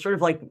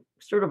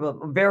 sort of a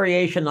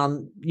variation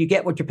on you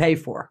get what you pay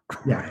for.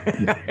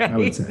 Yeah, I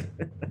would say.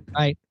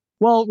 Right.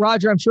 Well,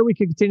 Roger, I'm sure we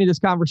could continue this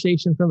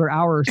conversation for another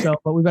hour or so,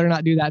 but we better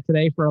not do that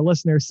today for our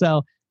listeners.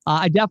 So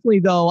I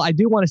definitely, though, I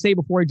do want to say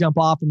before we jump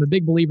off, I'm a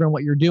big believer in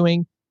what you're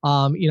doing.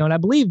 And I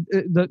believe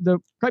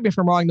correct me if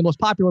I'm wrong, the most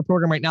popular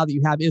program right now that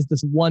you have is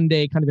this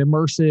one-day kind of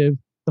immersive,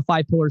 the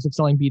 5 pillars of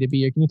selling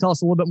B2B. Can you tell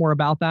us a little bit more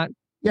about that?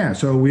 Yeah,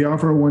 so we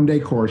offer a one-day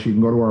course. You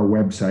can go to our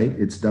website.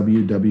 It's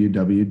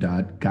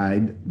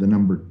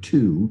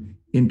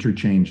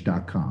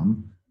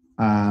www.guide2interchange.com.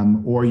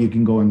 Or you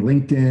can go on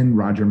LinkedIn,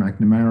 Roger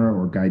McNamara,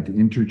 or Guide to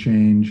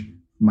Interchange.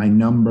 My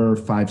number,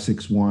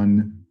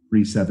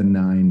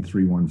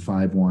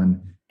 561-379-3151.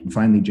 And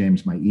finally,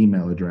 James, my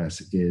email address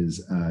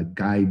is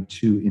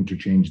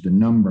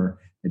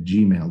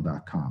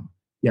guide2interchange@gmail.com.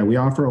 Yeah, we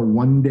offer a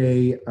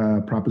one-day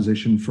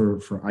proposition for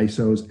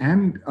ISOs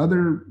and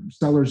other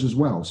sellers as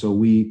well. So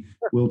we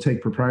will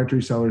take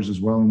proprietary sellers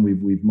as well, and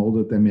we've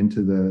molded them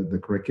into the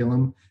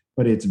curriculum.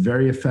 But it's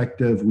very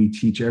effective. We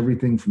teach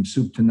everything from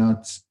soup to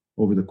nuts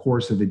over the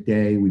course of a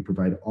day. We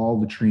provide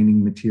all the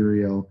training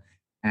material,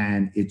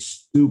 and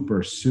it's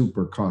super,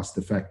 super cost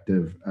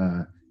effective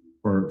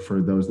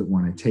for those that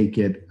want to take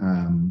it.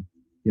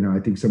 I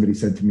think somebody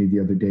said to me the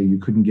other day, you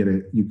couldn't get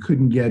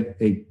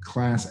a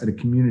class at a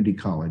community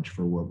college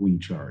for what we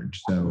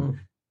charge. So,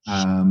 we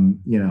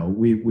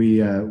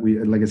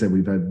like I said,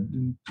 we've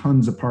had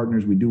tons of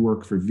partners. We do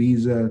work for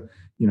Visa.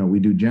 We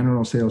do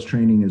general sales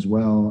training as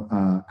well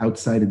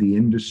outside of the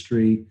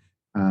industry.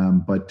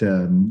 It's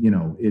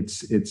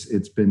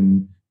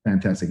been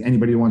fantastic.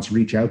 Anybody who wants to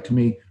reach out to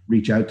me.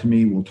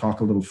 We'll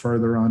talk a little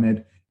further on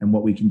it and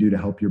what we can do to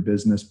help your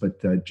business.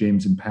 But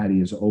James and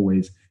Patty, as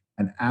always,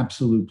 an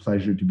absolute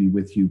pleasure to be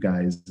with you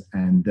guys.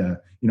 And,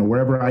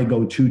 wherever I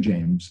go to,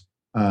 James,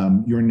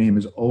 your name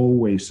is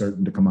always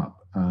certain to come up.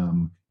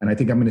 And I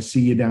think I'm going to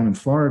see you down in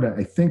Florida,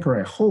 I think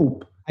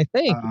I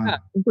think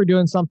we're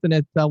doing something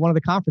at one of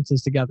the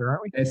conferences together,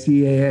 aren't we?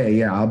 SEAA.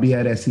 Yeah, I'll be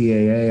at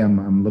SEAA.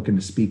 I'm looking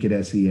to speak at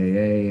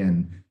SEAA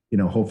and,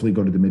 hopefully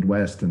go to the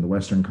Midwest and the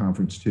Western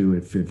Conference too,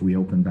 if we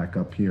open back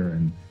up here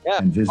and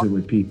visit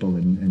with people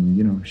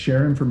and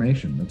share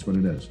information. That's what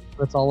it is.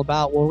 That's all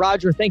about. Well,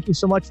 Roger, thank you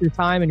so much for your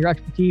time and your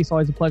expertise.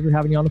 Always a pleasure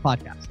having you on the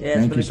podcast. Yeah,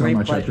 thank you so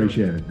much. Pleasure. I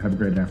appreciate it. Have a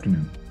great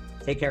afternoon.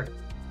 Take care.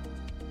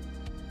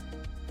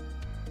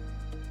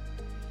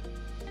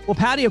 Well,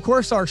 Patty, of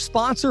course, our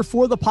sponsor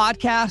for the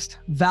podcast,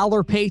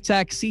 Valor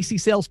Paytech,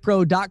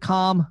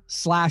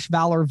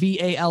 ccsalespro.com/Valor,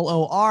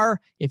 VALOR.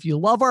 If you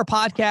love our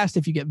podcast,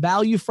 if you get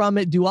value from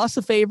it, do us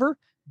a favor,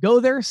 go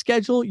there,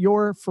 schedule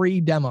your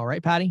free demo,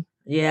 right, Patty?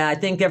 Yeah, I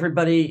think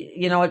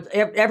everybody,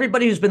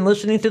 everybody who's been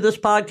listening to this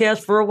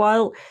podcast for a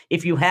while,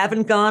 if you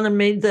haven't gone and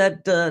made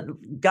that,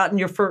 gotten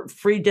your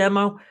free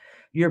demo,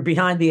 you're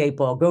behind the 8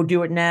 ball. Go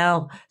do it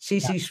now,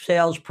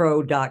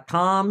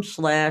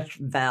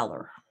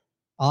 ccsalespro.com/Valor.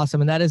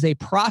 Awesome. And that is a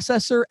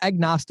processor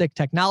agnostic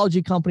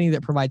technology company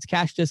that provides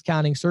cash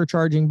discounting,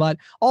 surcharging, but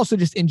also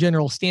just in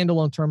general,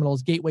 standalone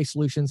terminals, gateway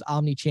solutions,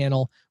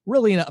 omni-channel,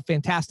 really a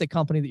fantastic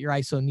company that your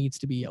ISO needs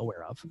to be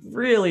aware of.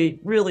 Really,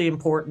 really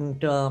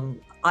important.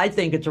 I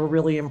think it's a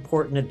really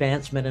important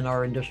advancement in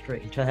our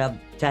industry to have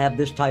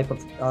this type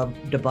of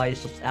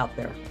device out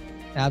there.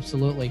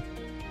 Absolutely.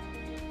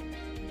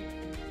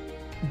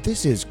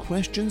 This is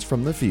Questions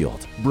from the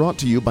Field, brought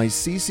to you by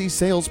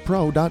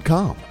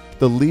ccsalespro.com.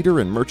 the leader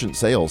in merchant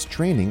sales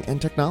training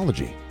and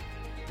technology.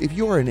 If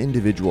you are an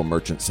individual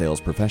merchant sales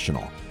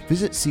professional,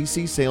 visit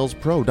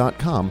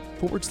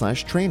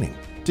ccsalespro.com/training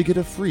to get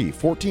a free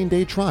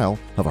 14-day trial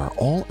of our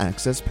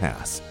all-access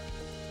pass.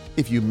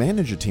 If you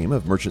manage a team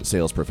of merchant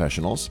sales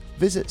professionals,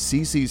 visit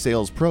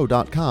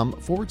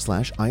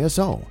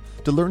ccsalespro.com/ISO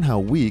to learn how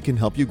we can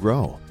help you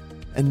grow.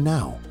 And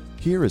now,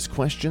 here is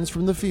Questions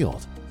from the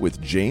Field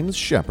with James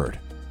Shepard.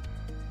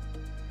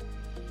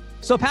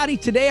 So Patty,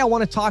 today I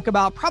want to talk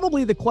about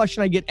probably the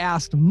question I get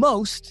asked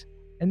most,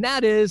 and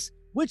that is,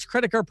 which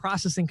credit card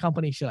processing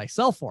company should I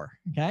sell for?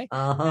 Okay.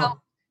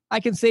 Now, I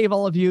can save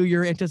all of you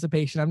your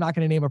anticipation. I'm not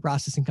going to name a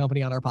processing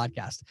company on our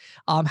podcast.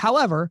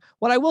 However,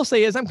 what I will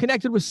say is I'm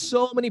connected with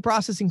so many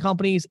processing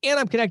companies and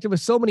I'm connected with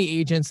so many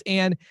agents.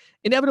 And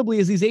inevitably,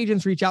 as these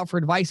agents reach out for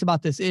advice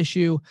about this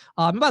issue,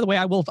 and by the way,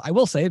 I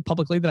will say it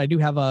publicly that I do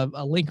have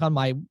a link on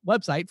my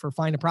website for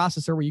Find a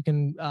Processor where you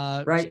can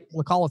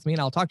call with me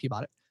and I'll talk to you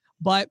about it.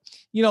 But,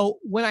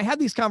 when I have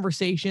these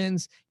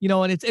conversations,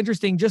 and it's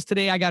interesting, just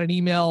today I got an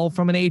email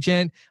from an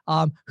agent,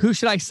 who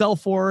should I sell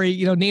for,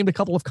 named a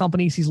couple of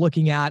companies he's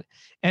looking at.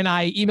 And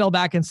I emailed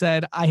back and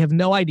said, I have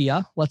no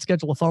idea. Let's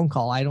schedule a phone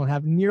call. I don't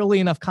have nearly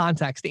enough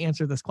context to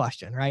answer this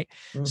question. Right.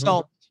 Mm-hmm.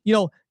 So,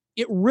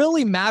 it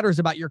really matters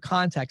about your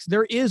context.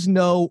 There is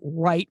no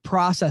right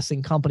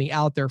processing company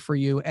out there for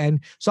you. And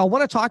so I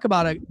want to talk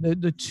about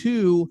the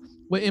two,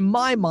 in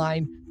my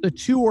mind, the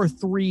 2 or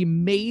 3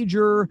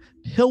 major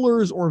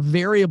pillars or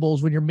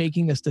variables when you're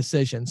making this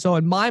decision. So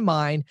in my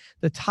mind,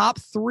 the top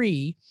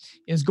 3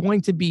 is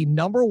going to be,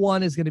 number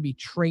 1 is going to be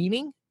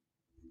training.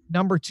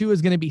 Number 2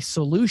 is going to be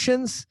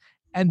solutions.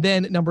 And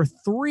then number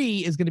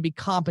 3 is going to be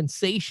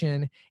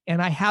compensation.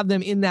 And I have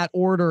them in that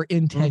order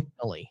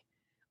intentionally.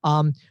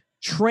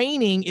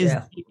 Training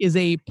is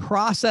a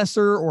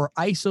processor or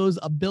ISO's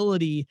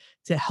ability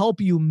to help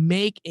you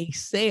make a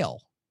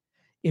sale.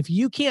 If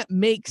you can't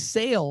make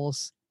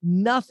sales,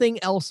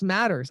 nothing else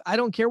matters. I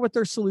don't care what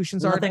their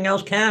solutions are. Nothing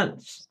else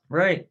counts.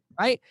 Right.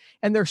 Right.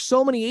 And there's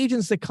so many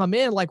agents that come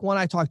in, like one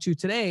I talked to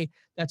today,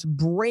 that's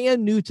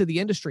brand new to the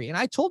industry. And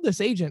I told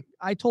this agent,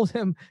 I told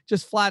him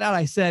just flat out,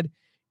 I said,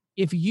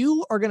 if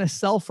you are going to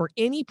sell for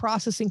any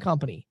processing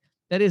company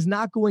that is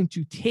not going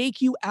to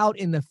take you out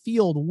in the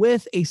field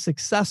with a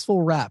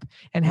successful rep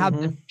and have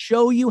them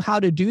show you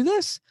how to do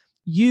this,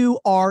 you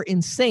are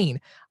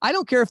insane. I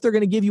don't care if they're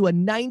going to give you a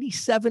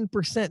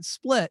 97%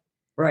 split.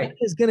 Right. That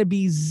is going to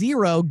be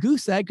 0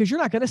 goose egg because you're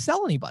not going to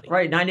sell anybody.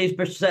 Right. 90%,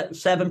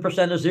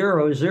 7% of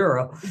 0 is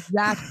 0.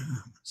 Exactly.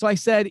 So I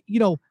said,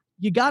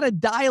 you got to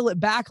dial it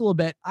back a little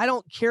bit. I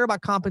don't care about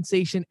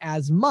compensation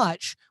as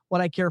much. What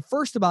I care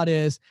first about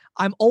is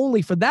I'm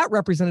only for that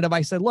representative.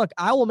 I said, look,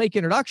 I will make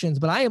introductions,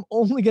 but I am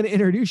only going to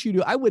introduce you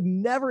to, I would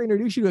never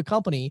introduce you to a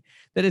company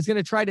that is going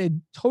to try to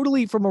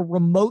totally from a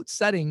remote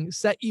setting,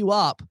 set you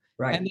up.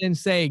 Right. And then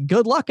say,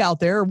 good luck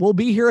out there. We'll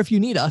be here if you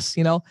need us.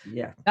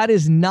 That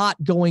is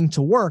not going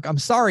to work. I'm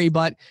sorry,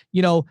 but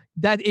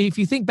that if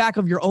you think back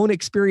of your own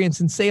experience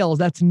in sales,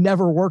 that's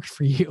never worked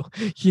for you.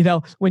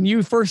 When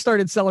you first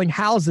started selling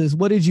houses,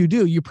 what did you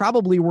do? You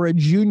probably were a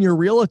junior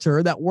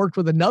realtor that worked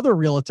with another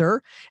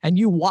realtor and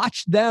you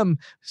watched them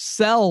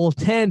sell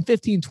 10,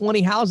 15,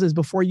 20 houses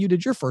before you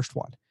did your first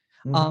one.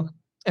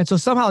 And so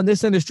somehow in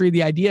this industry,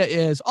 the idea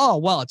is, oh,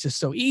 well, it's just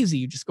so easy.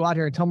 You just go out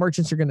here and tell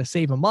merchants you're going to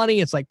save them money.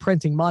 It's like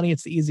printing money.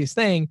 It's the easiest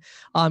thing.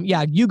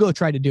 You go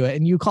try to do it.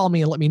 And you call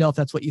me and let me know if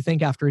that's what you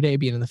think after a day of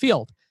being in the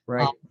field.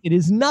 Right. It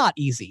is not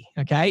easy.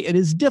 Okay. It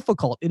is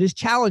difficult. It is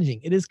challenging.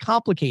 It is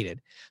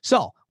complicated.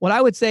 So what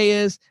I would say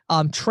is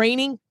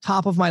training,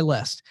 top of my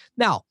list.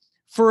 Now,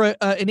 for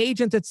an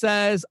agent that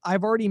says,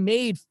 I've already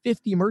made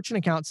 50 merchant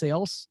account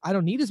sales, I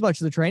don't need as much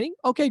of the training.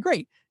 Okay,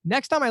 great.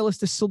 Next on my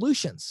list is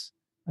solutions.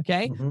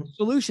 Okay.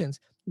 Solutions.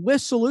 With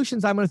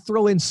solutions, I'm going to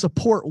throw in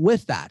support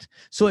with that.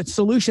 So it's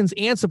solutions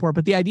and support.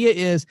 But the idea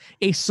is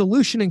a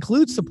solution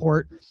includes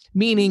support,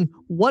 meaning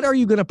what are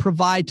you going to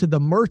provide to the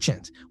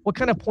merchant? What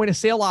kind of point of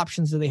sale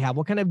options do they have?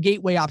 What kind of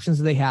gateway options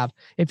do they have?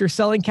 If you're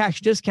selling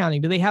cash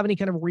discounting, do they have any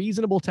kind of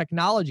reasonable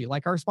technology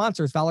like our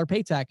sponsors, Valor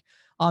Paytech?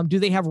 Do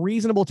they have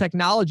reasonable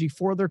technology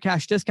for their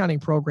cash discounting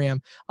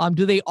program?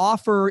 Do they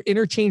offer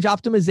interchange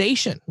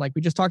optimization like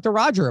we just talked to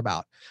Roger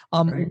about?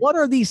 What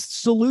are these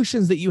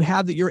solutions that you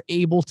have that you're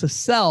able to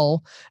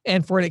sell?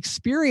 And for an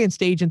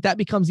experienced agent, that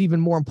becomes even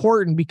more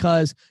important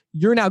because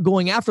you're now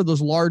going after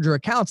those larger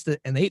accounts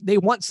and they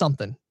want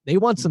something. They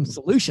want some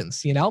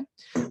solutions,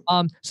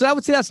 So I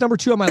would say that's number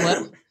 2 on my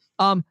list.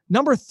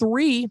 Number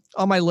 3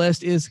 on my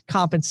list is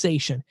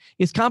compensation.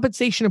 Is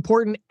compensation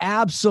important?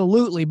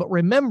 Absolutely. But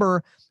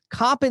remember,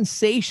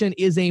 compensation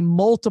is a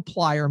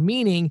multiplier,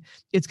 meaning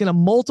it's going to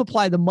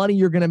multiply the money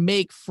you're going to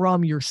make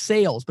from your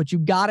sales, but you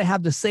got to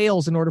have the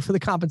sales in order for the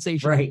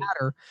compensation to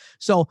matter.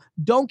 So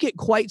don't get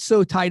quite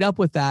so tied up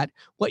with that.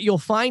 What you'll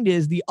find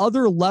is the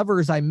other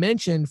levers I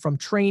mentioned from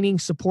training,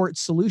 support,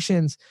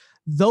 solutions,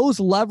 those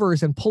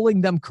levers and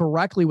pulling them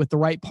correctly with the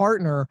right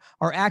partner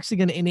are actually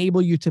going to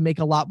enable you to make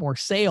a lot more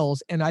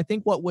sales. And I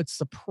think what would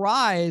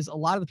surprise a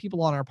lot of the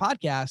people on our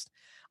podcast,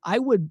 I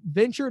would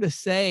venture to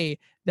say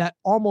that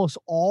almost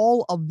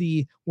all of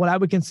the, what I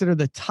would consider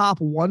the top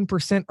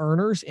 1%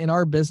 earners in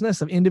our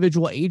business of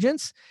individual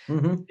agents,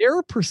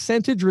 their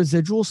percentage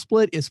residual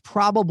split is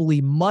probably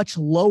much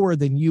lower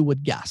than you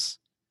would guess.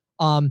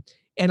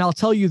 And I'll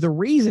tell you the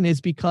reason is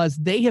because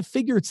they have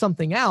figured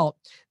something out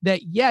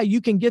that,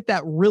 you can get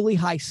that really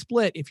high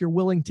split if you're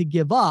willing to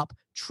give up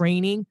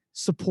training,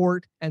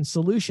 support, and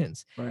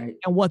solutions. Right.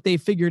 And what they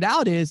figured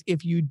out is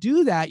if you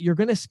do that, you're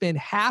going to spend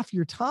half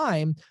your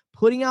time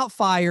putting out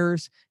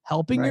fires,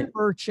 helping your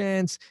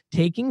merchants,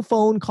 taking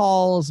phone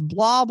calls,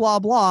 blah, blah,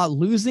 blah,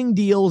 losing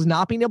deals,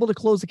 not being able to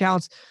close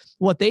accounts.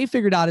 What they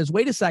figured out is,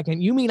 wait a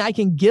second, you mean I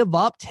can give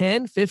up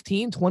 10,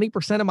 15,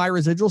 20% of my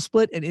residual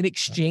split, and in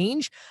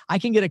exchange, I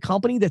can get a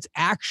company that's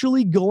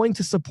actually going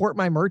to support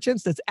my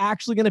merchants, that's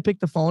actually going to pick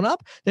the phone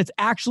up, that's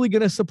actually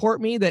going to support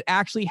me, that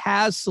actually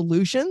has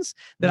solutions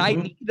that I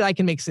need, that I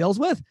can make sales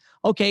with?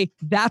 Okay,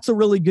 that's a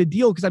really good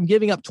deal because I'm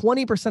giving up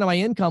 20% of my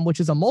income,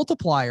 which is a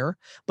multiplier,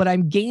 but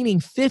I'm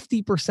gaining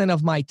 50%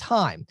 of my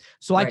time.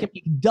 So I can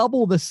make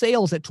double the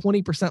sales at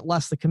 20%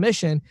 less the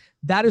commission.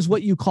 That is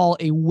what you call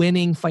a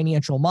winning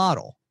financial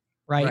model,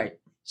 right?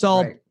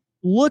 So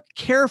look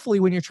carefully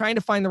when you're trying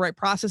to find the right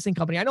processing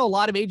company. I know a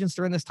lot of agents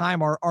during this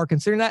time are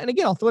considering that. And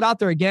again, I'll throw it out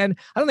there again.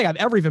 I don't think I've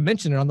ever even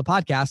mentioned it on the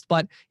podcast,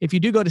 but if you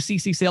do go to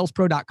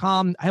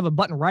ccsalespro.com, I have a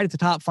button right at the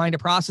top, find a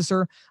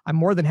processor. I'm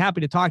more than happy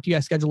to talk to you.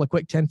 I schedule a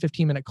quick 10,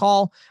 15-minute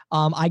call.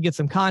 I get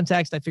some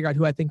context. I figure out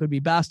who I think would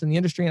be best in the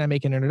industry, and I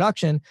make an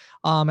introduction.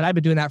 And I've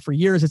been doing that for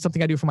years. It's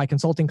something I do for my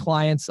consulting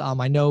clients.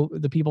 I know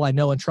the people I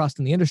know and trust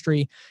in the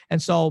industry. And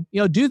so,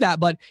 do that.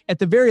 But at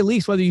the very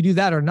least, whether you do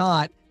that or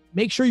not,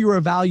 make sure you're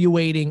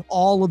evaluating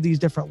all of these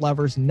different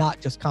levers,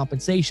 not just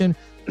compensation.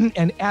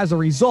 And as a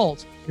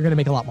result, you're going to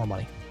make a lot more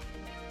money.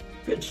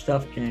 Good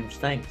stuff, James.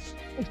 Thanks.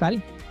 Thanks,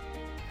 Patty.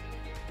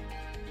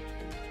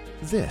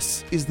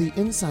 This is the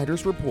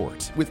Insider's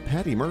Report with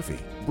Patty Murphy,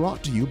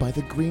 brought to you by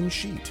The Green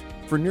Sheet.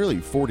 For nearly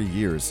 40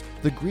 years,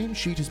 The Green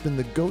Sheet has been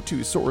the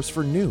go-to source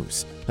for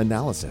news,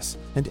 analysis,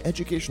 and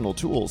educational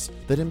tools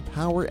that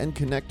empower and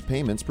connect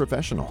payments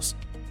professionals.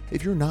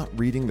 If you're not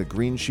reading The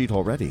Green Sheet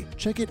already,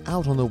 check it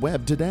out on the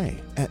web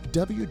today at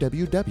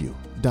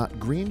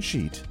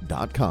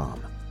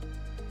www.greensheet.com.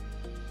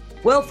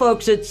 Well,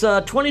 folks, it's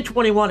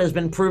 2021 has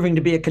been proving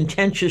to be a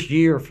contentious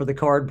year for the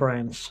card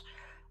brands.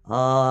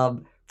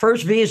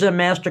 First, Visa and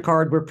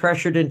MasterCard were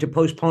pressured into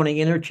postponing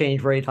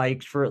interchange rate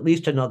hikes for at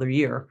least another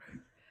year.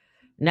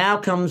 Now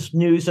comes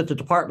news that the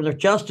Department of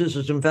Justice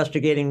is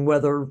investigating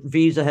whether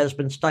Visa has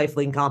been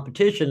stifling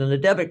competition in the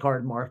debit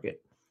card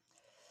market.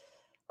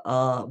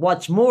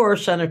 What's more,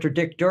 Senator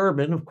Dick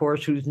Durbin, of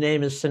course, whose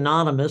name is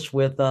synonymous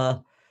with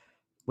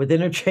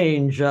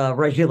interchange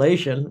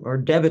regulation or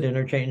debit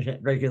interchange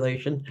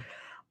regulation,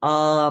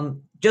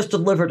 just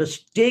delivered a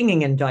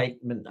stinging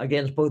indictment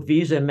against both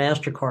Visa and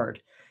MasterCard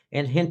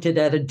and hinted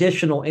at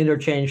additional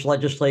interchange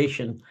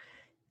legislation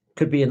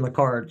could be in the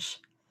cards.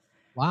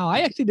 Wow, I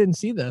actually didn't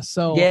see this.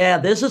 So yeah,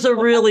 this is a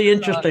really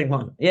interesting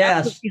one.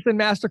 Yes, Visa and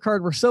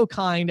MasterCard were so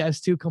kind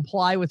as to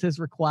comply with his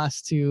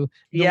request to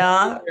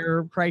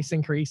their price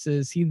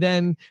increases. He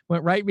then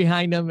went right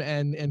behind them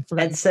and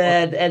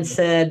said,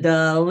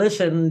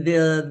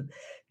 listen,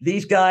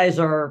 these guys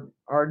are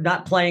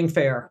not playing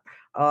fair.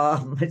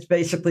 It's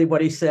basically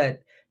what he said.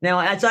 Now,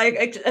 as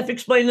I've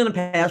explained in the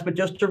past, but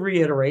just to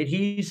reiterate,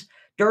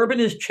 Durbin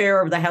is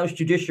chair of the House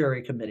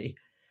Judiciary Committee.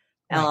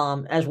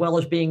 As well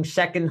as being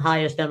second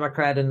highest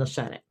Democrat in the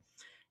Senate.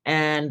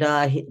 And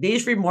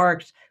these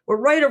remarks were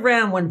right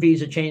around when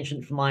Visa changed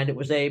its mind. It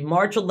was a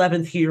March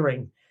 11th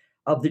hearing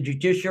of the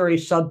Judiciary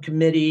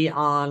Subcommittee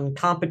on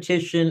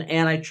Competition,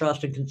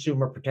 Antitrust, and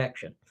Consumer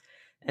Protection.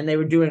 And they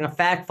were doing a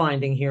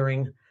fact-finding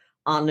hearing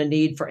on the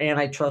need for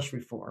antitrust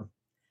reform.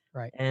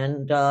 Right.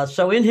 And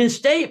so in his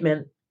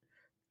statement,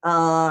 he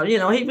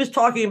was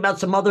talking about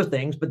some other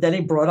things, but then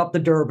he brought up the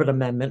Durbin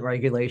Amendment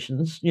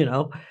regulations,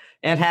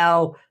 and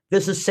how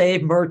this has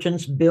saved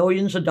merchants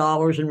billions of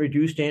dollars in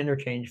reduced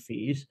interchange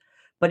fees.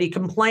 But he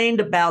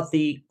complained about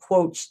the,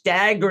 quote,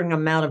 staggering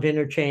amount of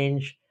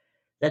interchange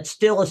that's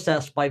still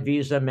assessed by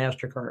Visa and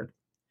MasterCard.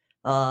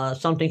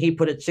 Something he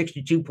put at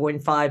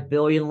 $62.5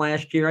 billion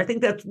last year. I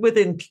think that's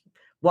within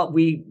what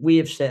we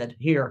have said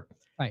here.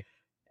 Right.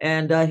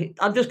 And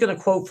I'm just going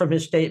to quote from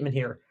his statement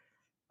here.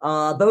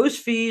 Those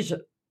fees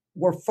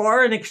were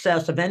far in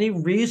excess of any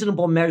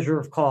reasonable measure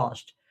of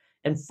cost,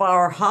 and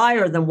far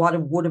higher than what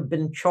would have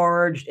been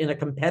charged in a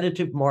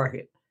competitive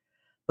market.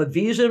 But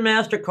Visa and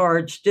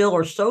MasterCard still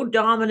are so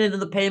dominant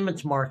in the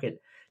payments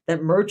market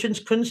that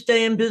merchants couldn't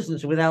stay in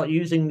business without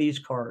using these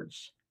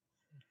cards.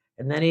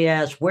 And then he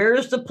asks, where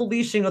is the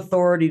policing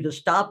authority to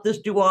stop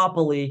this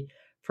duopoly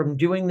from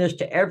doing this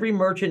to every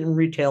merchant and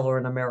retailer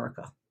in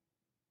America?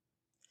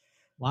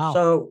 Wow.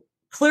 So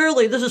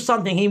clearly this is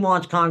something he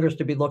wants Congress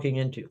to be looking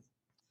into.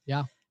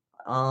 Yeah.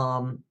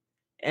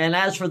 And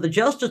as for the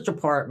Justice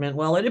Department,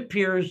 well, it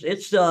appears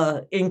its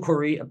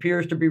inquiry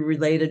appears to be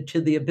related to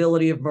the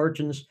ability of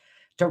merchants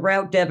to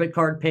route debit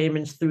card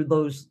payments through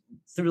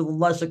the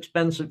less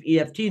expensive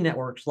EFT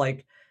networks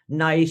like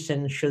NICE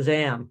and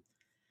Shazam.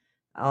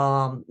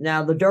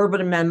 Now, the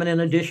Durbin Amendment,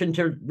 in addition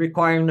to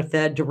requiring the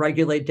Fed to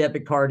regulate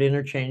debit card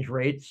interchange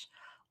rates,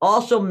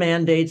 also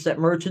mandates that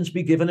merchants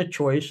be given a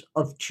choice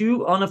of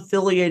two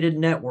unaffiliated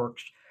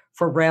networks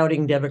for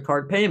routing debit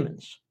card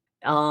payments.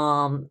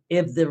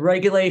 If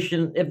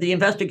the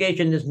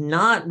investigation is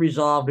not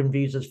resolved in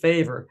Visa's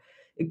favor,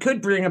 it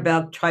could bring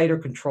about tighter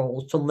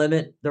controls to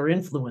limit their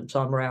influence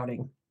on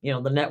routing,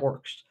 the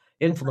network's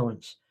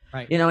influence.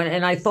 Right.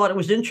 And I thought it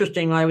was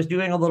interesting. I was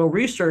doing a little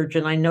research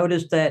and I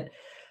noticed that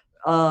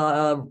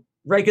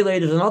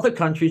regulators in other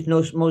countries,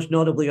 most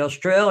notably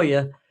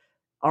Australia,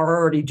 are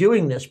already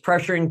doing this,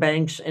 pressuring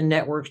banks and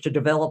networks to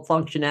develop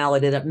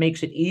functionality that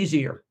makes it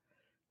easier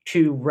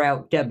to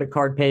route debit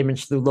card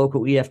payments through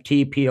local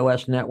EFT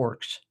POS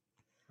networks.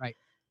 Right.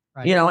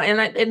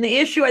 And the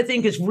issue, I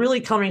think, is really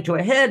coming to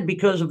a head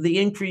because of the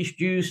increased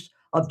use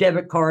of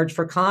debit cards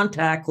for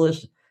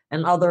contactless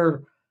and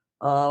other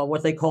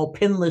what they call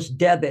pinless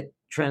debit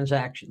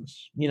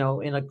transactions,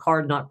 in a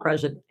card not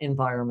present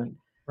environment.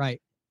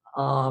 Right.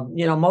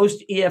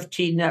 Most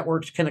EFT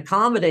networks can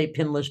accommodate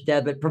pinless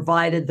debit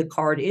provided the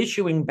card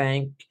issuing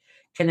bank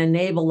can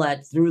enable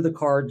that through the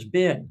card's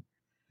BIN.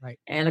 Right.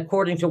 And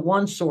according to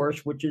one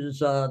source, which is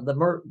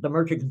the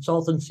merchant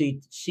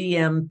consultancy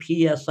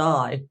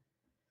CMPSI,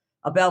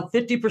 about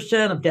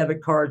 50% of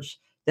debit cards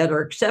that are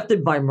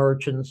accepted by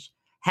merchants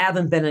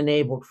haven't been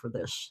enabled for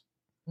this.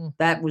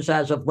 That was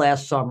as of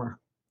last summer.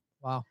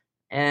 Wow.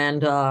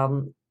 And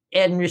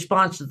in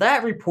response to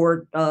that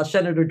report,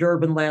 Senator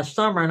Durbin last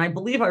summer, and I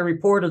believe I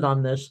reported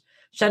on this,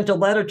 sent a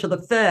letter to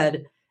the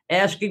Fed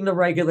asking the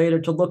regulator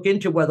to look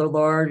into whether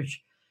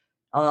large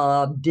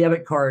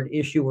debit card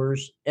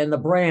issuers and the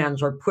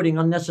brands are putting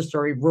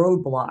unnecessary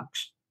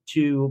roadblocks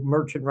to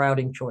merchant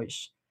routing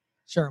choice.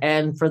 Sure.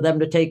 And for them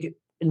to take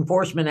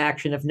enforcement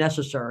action if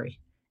necessary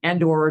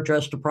and or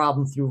address the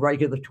problem through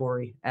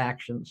regulatory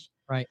actions.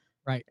 Right.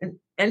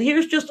 And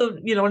here's just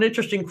an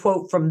interesting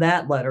quote from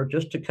that letter,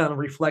 just to kind of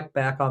reflect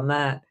back on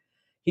that.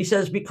 He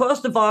says,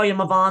 because the volume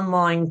of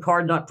online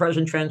card not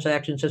present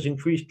transactions has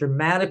increased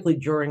dramatically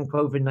during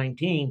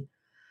COVID-19,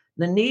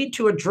 the need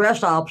to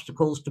address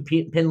obstacles to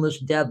pinless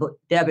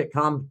debit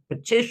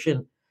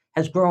competition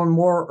has grown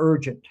more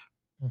urgent.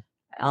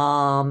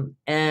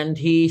 And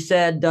he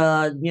said,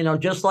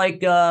 just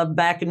like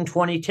back in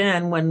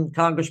 2010 when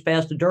Congress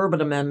passed the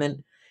Durbin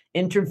Amendment,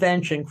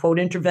 intervention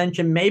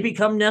may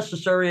become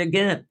necessary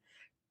again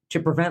to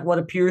prevent what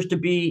appears to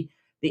be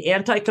the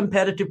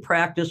anti-competitive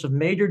practice of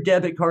major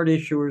debit card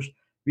issuers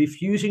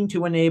refusing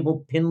to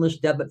enable pinless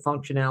debit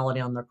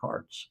functionality on their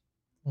cards.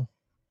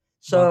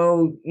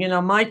 So,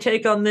 my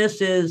take on this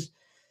is,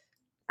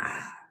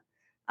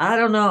 I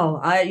don't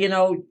know.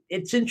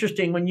 It's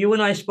interesting. When you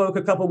and I spoke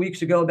a couple of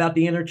weeks ago about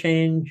the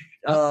interchange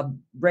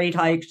rate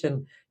hikes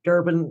and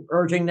Durbin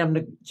urging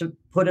them to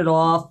put it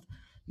off,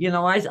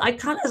 I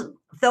kind of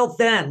felt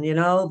then,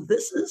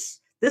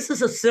 this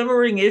is a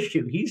simmering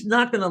issue. He's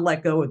not going to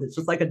let go of this.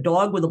 It's like a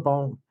dog with a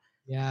bone.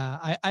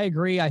 Yeah, I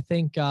agree. I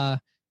think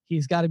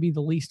he's got to be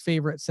the least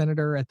favorite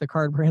senator at the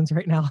card brands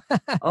right now.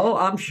 Oh,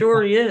 I'm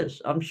sure he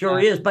is. He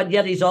is. But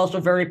yet he's also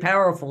very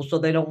powerful, so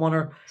they don't want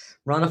to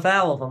run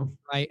afoul of him.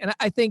 Right. And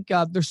I think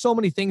there's so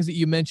many things that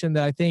you mentioned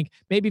that I think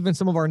maybe even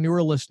some of our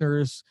newer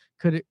listeners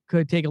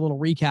could take a little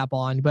recap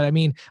on. But I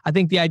mean, I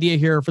think the idea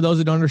here, for those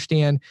that don't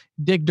understand,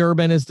 Dick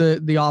Durbin is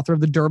the author of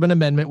the Durbin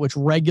Amendment, which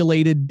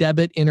regulated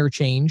debit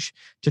interchange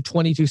to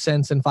 22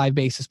 cents and 5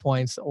 basis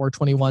points, or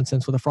 21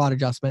 cents with a fraud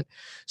adjustment.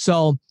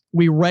 So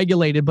we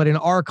regulated, but in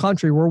our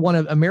country,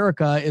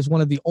 America is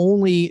one of the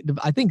only,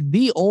 I think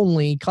the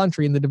only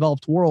country in the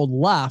developed world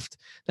left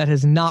that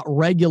has not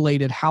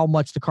regulated how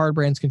much the card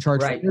brands can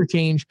charge for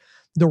interchange.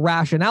 The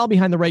rationale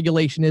behind the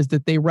regulation is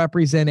that they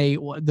represent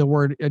the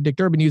word Dick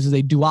Durbin uses,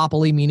 a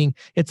duopoly, meaning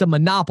it's a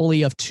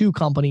monopoly of two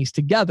companies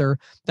together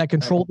that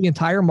control the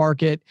entire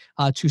market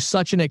to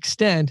such an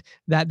extent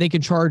that they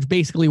can charge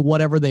basically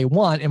whatever they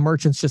want and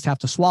merchants just have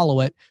to swallow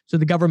it. So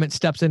the government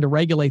steps in to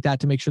regulate that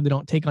to make sure they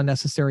don't take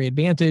unnecessary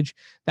advantage.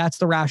 That's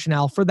the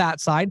rationale for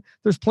that side.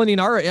 There's plenty in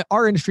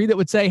our industry that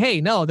would say, hey,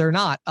 no, they're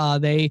not.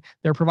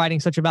 They're providing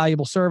such a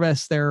valuable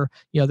service. They're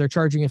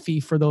charging a fee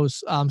for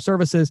those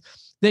services.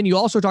 Then you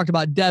also talked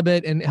about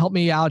debit, and help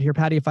me out here,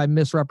 Patty, if I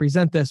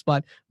misrepresent this,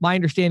 but my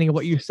understanding of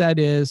what you said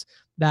is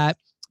that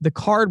the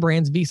card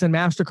brands, Visa and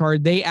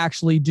MasterCard, they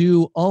actually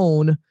do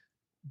own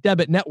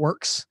debit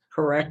networks.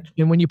 Correct.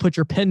 And when you put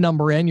your PIN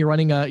number in, you're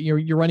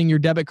running your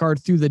debit card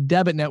through the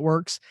debit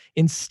networks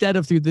instead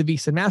of through the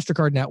Visa and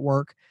MasterCard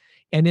network.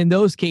 And in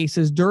those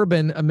cases,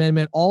 Durbin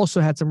Amendment also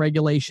had some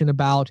regulation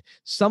about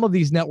some of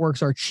these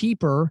networks are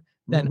cheaper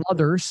than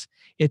others.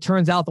 It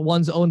turns out the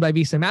ones owned by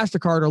Visa and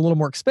MasterCard are a little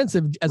more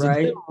expensive as a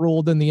general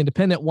rule than the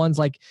independent ones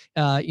like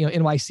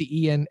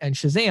NYCE and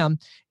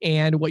Shazam.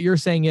 And what you're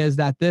saying is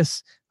that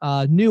this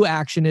new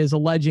action is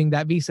alleging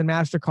that Visa and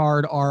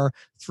MasterCard are,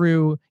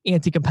 through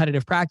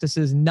anti-competitive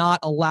practices, not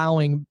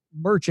allowing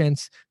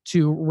merchants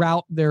to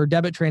route their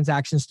debit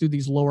transactions through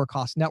these lower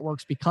cost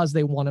networks because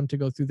they want them to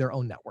go through their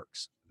own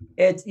networks.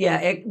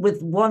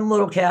 With one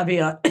little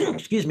caveat,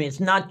 excuse me, it's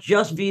not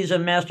just Visa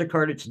and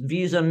MasterCard, it's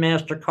Visa and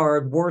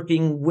MasterCard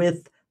working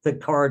with the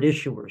card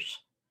issuers.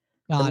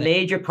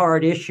 Major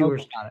card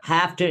issuers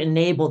have to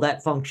enable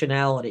that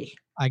functionality.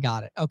 I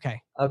got it.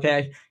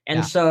 Okay.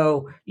 And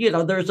so,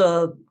 there's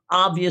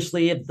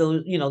obviously if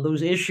those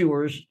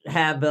issuers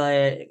have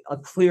a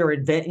clear,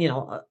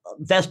 a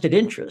vested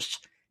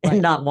interest in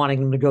not wanting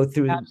them to go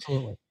through.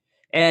 Absolutely.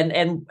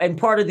 And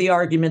part of the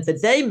argument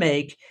that they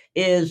make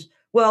is,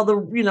 Well,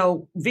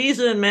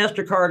 Visa and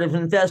MasterCard have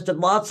invested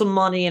lots of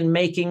money in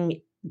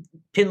making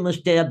pinless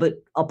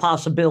debit a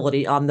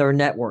possibility on their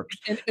networks.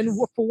 And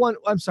for one,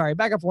 I'm sorry,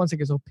 back up for 1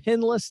 second. So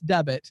pinless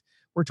debit,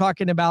 we're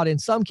talking about in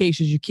some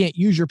cases you can't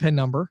use your PIN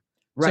number.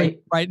 Right. So,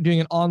 right. Doing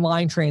an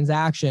online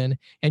transaction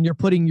and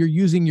you're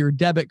using your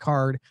debit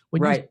card.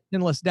 When you use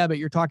pinless debit,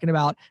 you're talking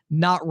about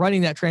not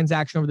running that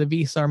transaction over the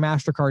Visa or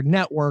MasterCard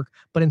network,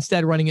 but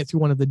instead running it through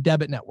one of the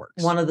debit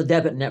networks. One of the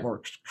debit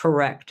networks.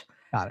 Correct.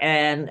 Got it.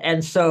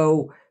 And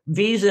so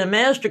Visa and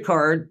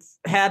MasterCard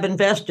have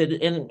invested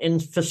in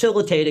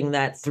facilitating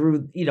that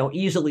through,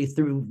 easily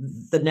through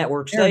the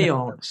networks they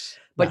own.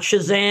 But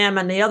Shazam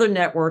and the other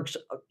networks,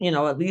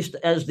 at least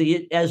as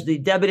the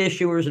debit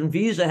issuers and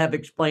Visa have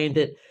explained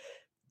it,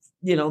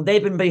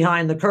 they've been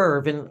behind the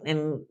curve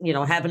and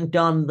haven't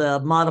done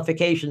the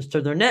modifications to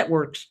their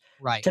networks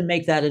to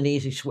make that an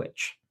easy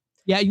switch.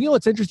 Yeah,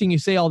 it's interesting you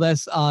say all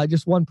this.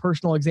 Just one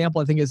personal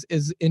example I think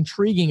is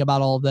intriguing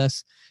about all of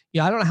this.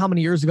 I don't know how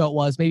many years ago it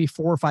was, maybe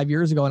 4 or 5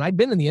 years ago, and I'd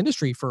been in the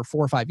industry for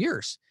 4 or 5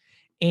 years.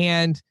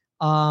 And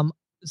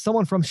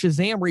someone from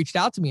Shazam reached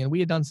out to me, and we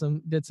had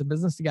did some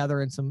business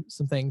together and some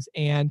things.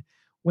 And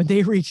when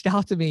they reached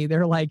out to me,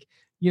 they're like,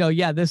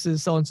 this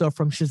is so and so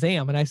from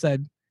Shazam, and I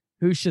said,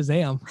 who's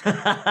Shazam?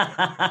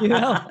 And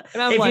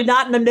if you're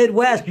not in the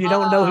Midwest, you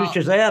don't know who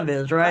Shazam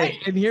is, right?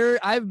 And here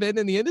I've been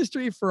in the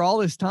industry for all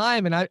this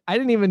time, and I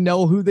didn't even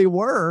know who they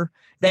were.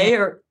 They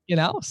are,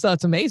 so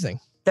it's amazing.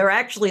 They're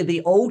actually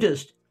the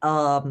oldest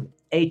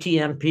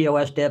ATM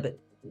POS debit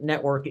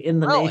network in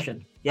the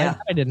nation. Yeah,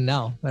 I didn't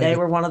know. They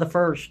were one of the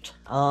first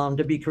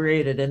to be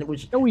created, and it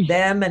was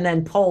them, and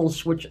then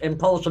Pulse, and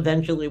Pulse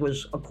eventually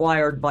was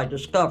acquired by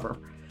Discover.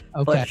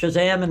 Okay. But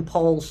Shazam and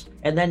Pulse,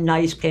 and then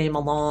NICE came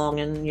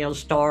along, and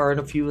Star and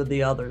a few of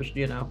the others.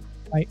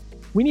 Right.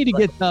 We need to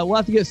get. We'll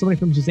have to get somebody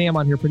from Shazam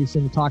on here pretty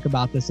soon to talk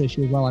about this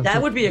issue as well.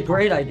 That would be a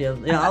great idea.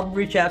 Yeah, I'll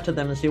reach out to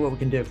them and see what we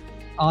can do.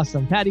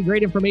 Awesome, Patty.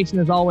 Great information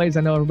as always.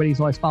 I know everybody's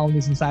always following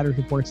these insiders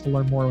reports to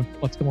learn more of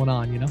what's going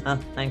on.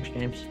 Thanks,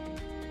 James.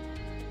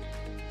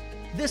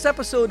 This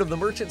episode of the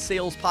Merchant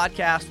Sales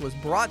Podcast was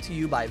brought to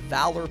you by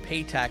Valor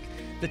Paytech,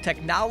 the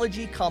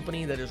technology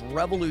company that is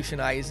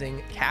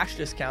revolutionizing cash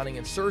discounting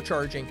and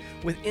surcharging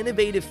with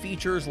innovative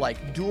features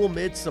like dual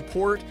mid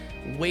support,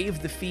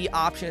 waive the fee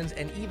options,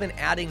 and even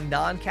adding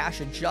non-cash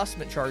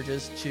adjustment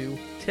charges to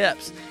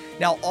tips.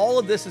 Now, all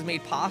of this is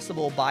made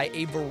possible by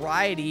a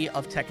variety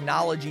of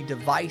technology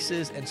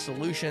devices and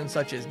solutions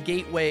such as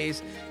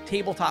gateways,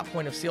 tabletop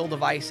point of sale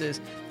devices,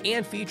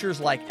 and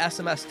features like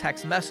SMS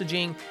text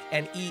messaging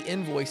and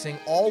e-invoicing,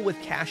 all with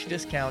cash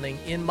discounting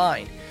in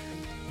mind.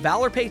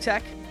 Valor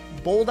Paytech,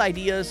 bold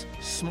ideas,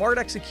 smart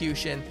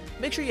execution.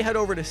 Make sure you head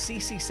over to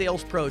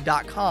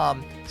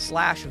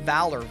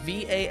ccsalespro.com/Valor,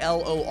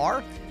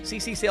 VALOR,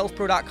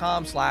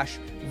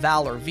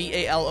 ccsalespro.com/Valor,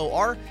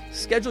 VALOR.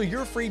 Schedule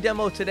your free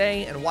demo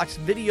today and watch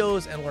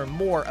videos and learn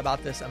more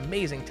about this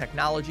amazing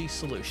technology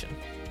solution.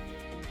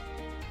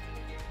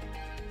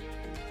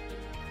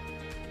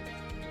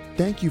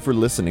 Thank you for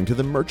listening to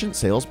the Merchant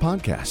Sales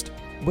Podcast.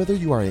 Whether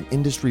you are an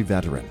industry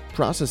veteran,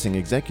 processing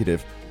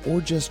executive, or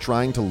just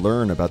trying to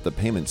learn about the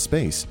payment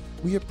space,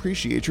 we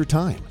appreciate your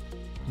time.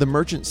 The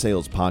Merchant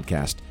Sales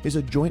Podcast is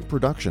a joint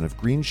production of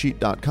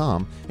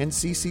Greensheet.com and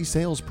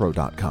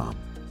ccsalespro.com,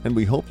 and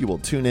we hope you will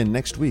tune in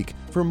next week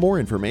for more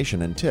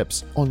information and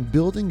tips on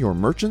building your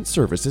merchant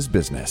services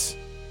business.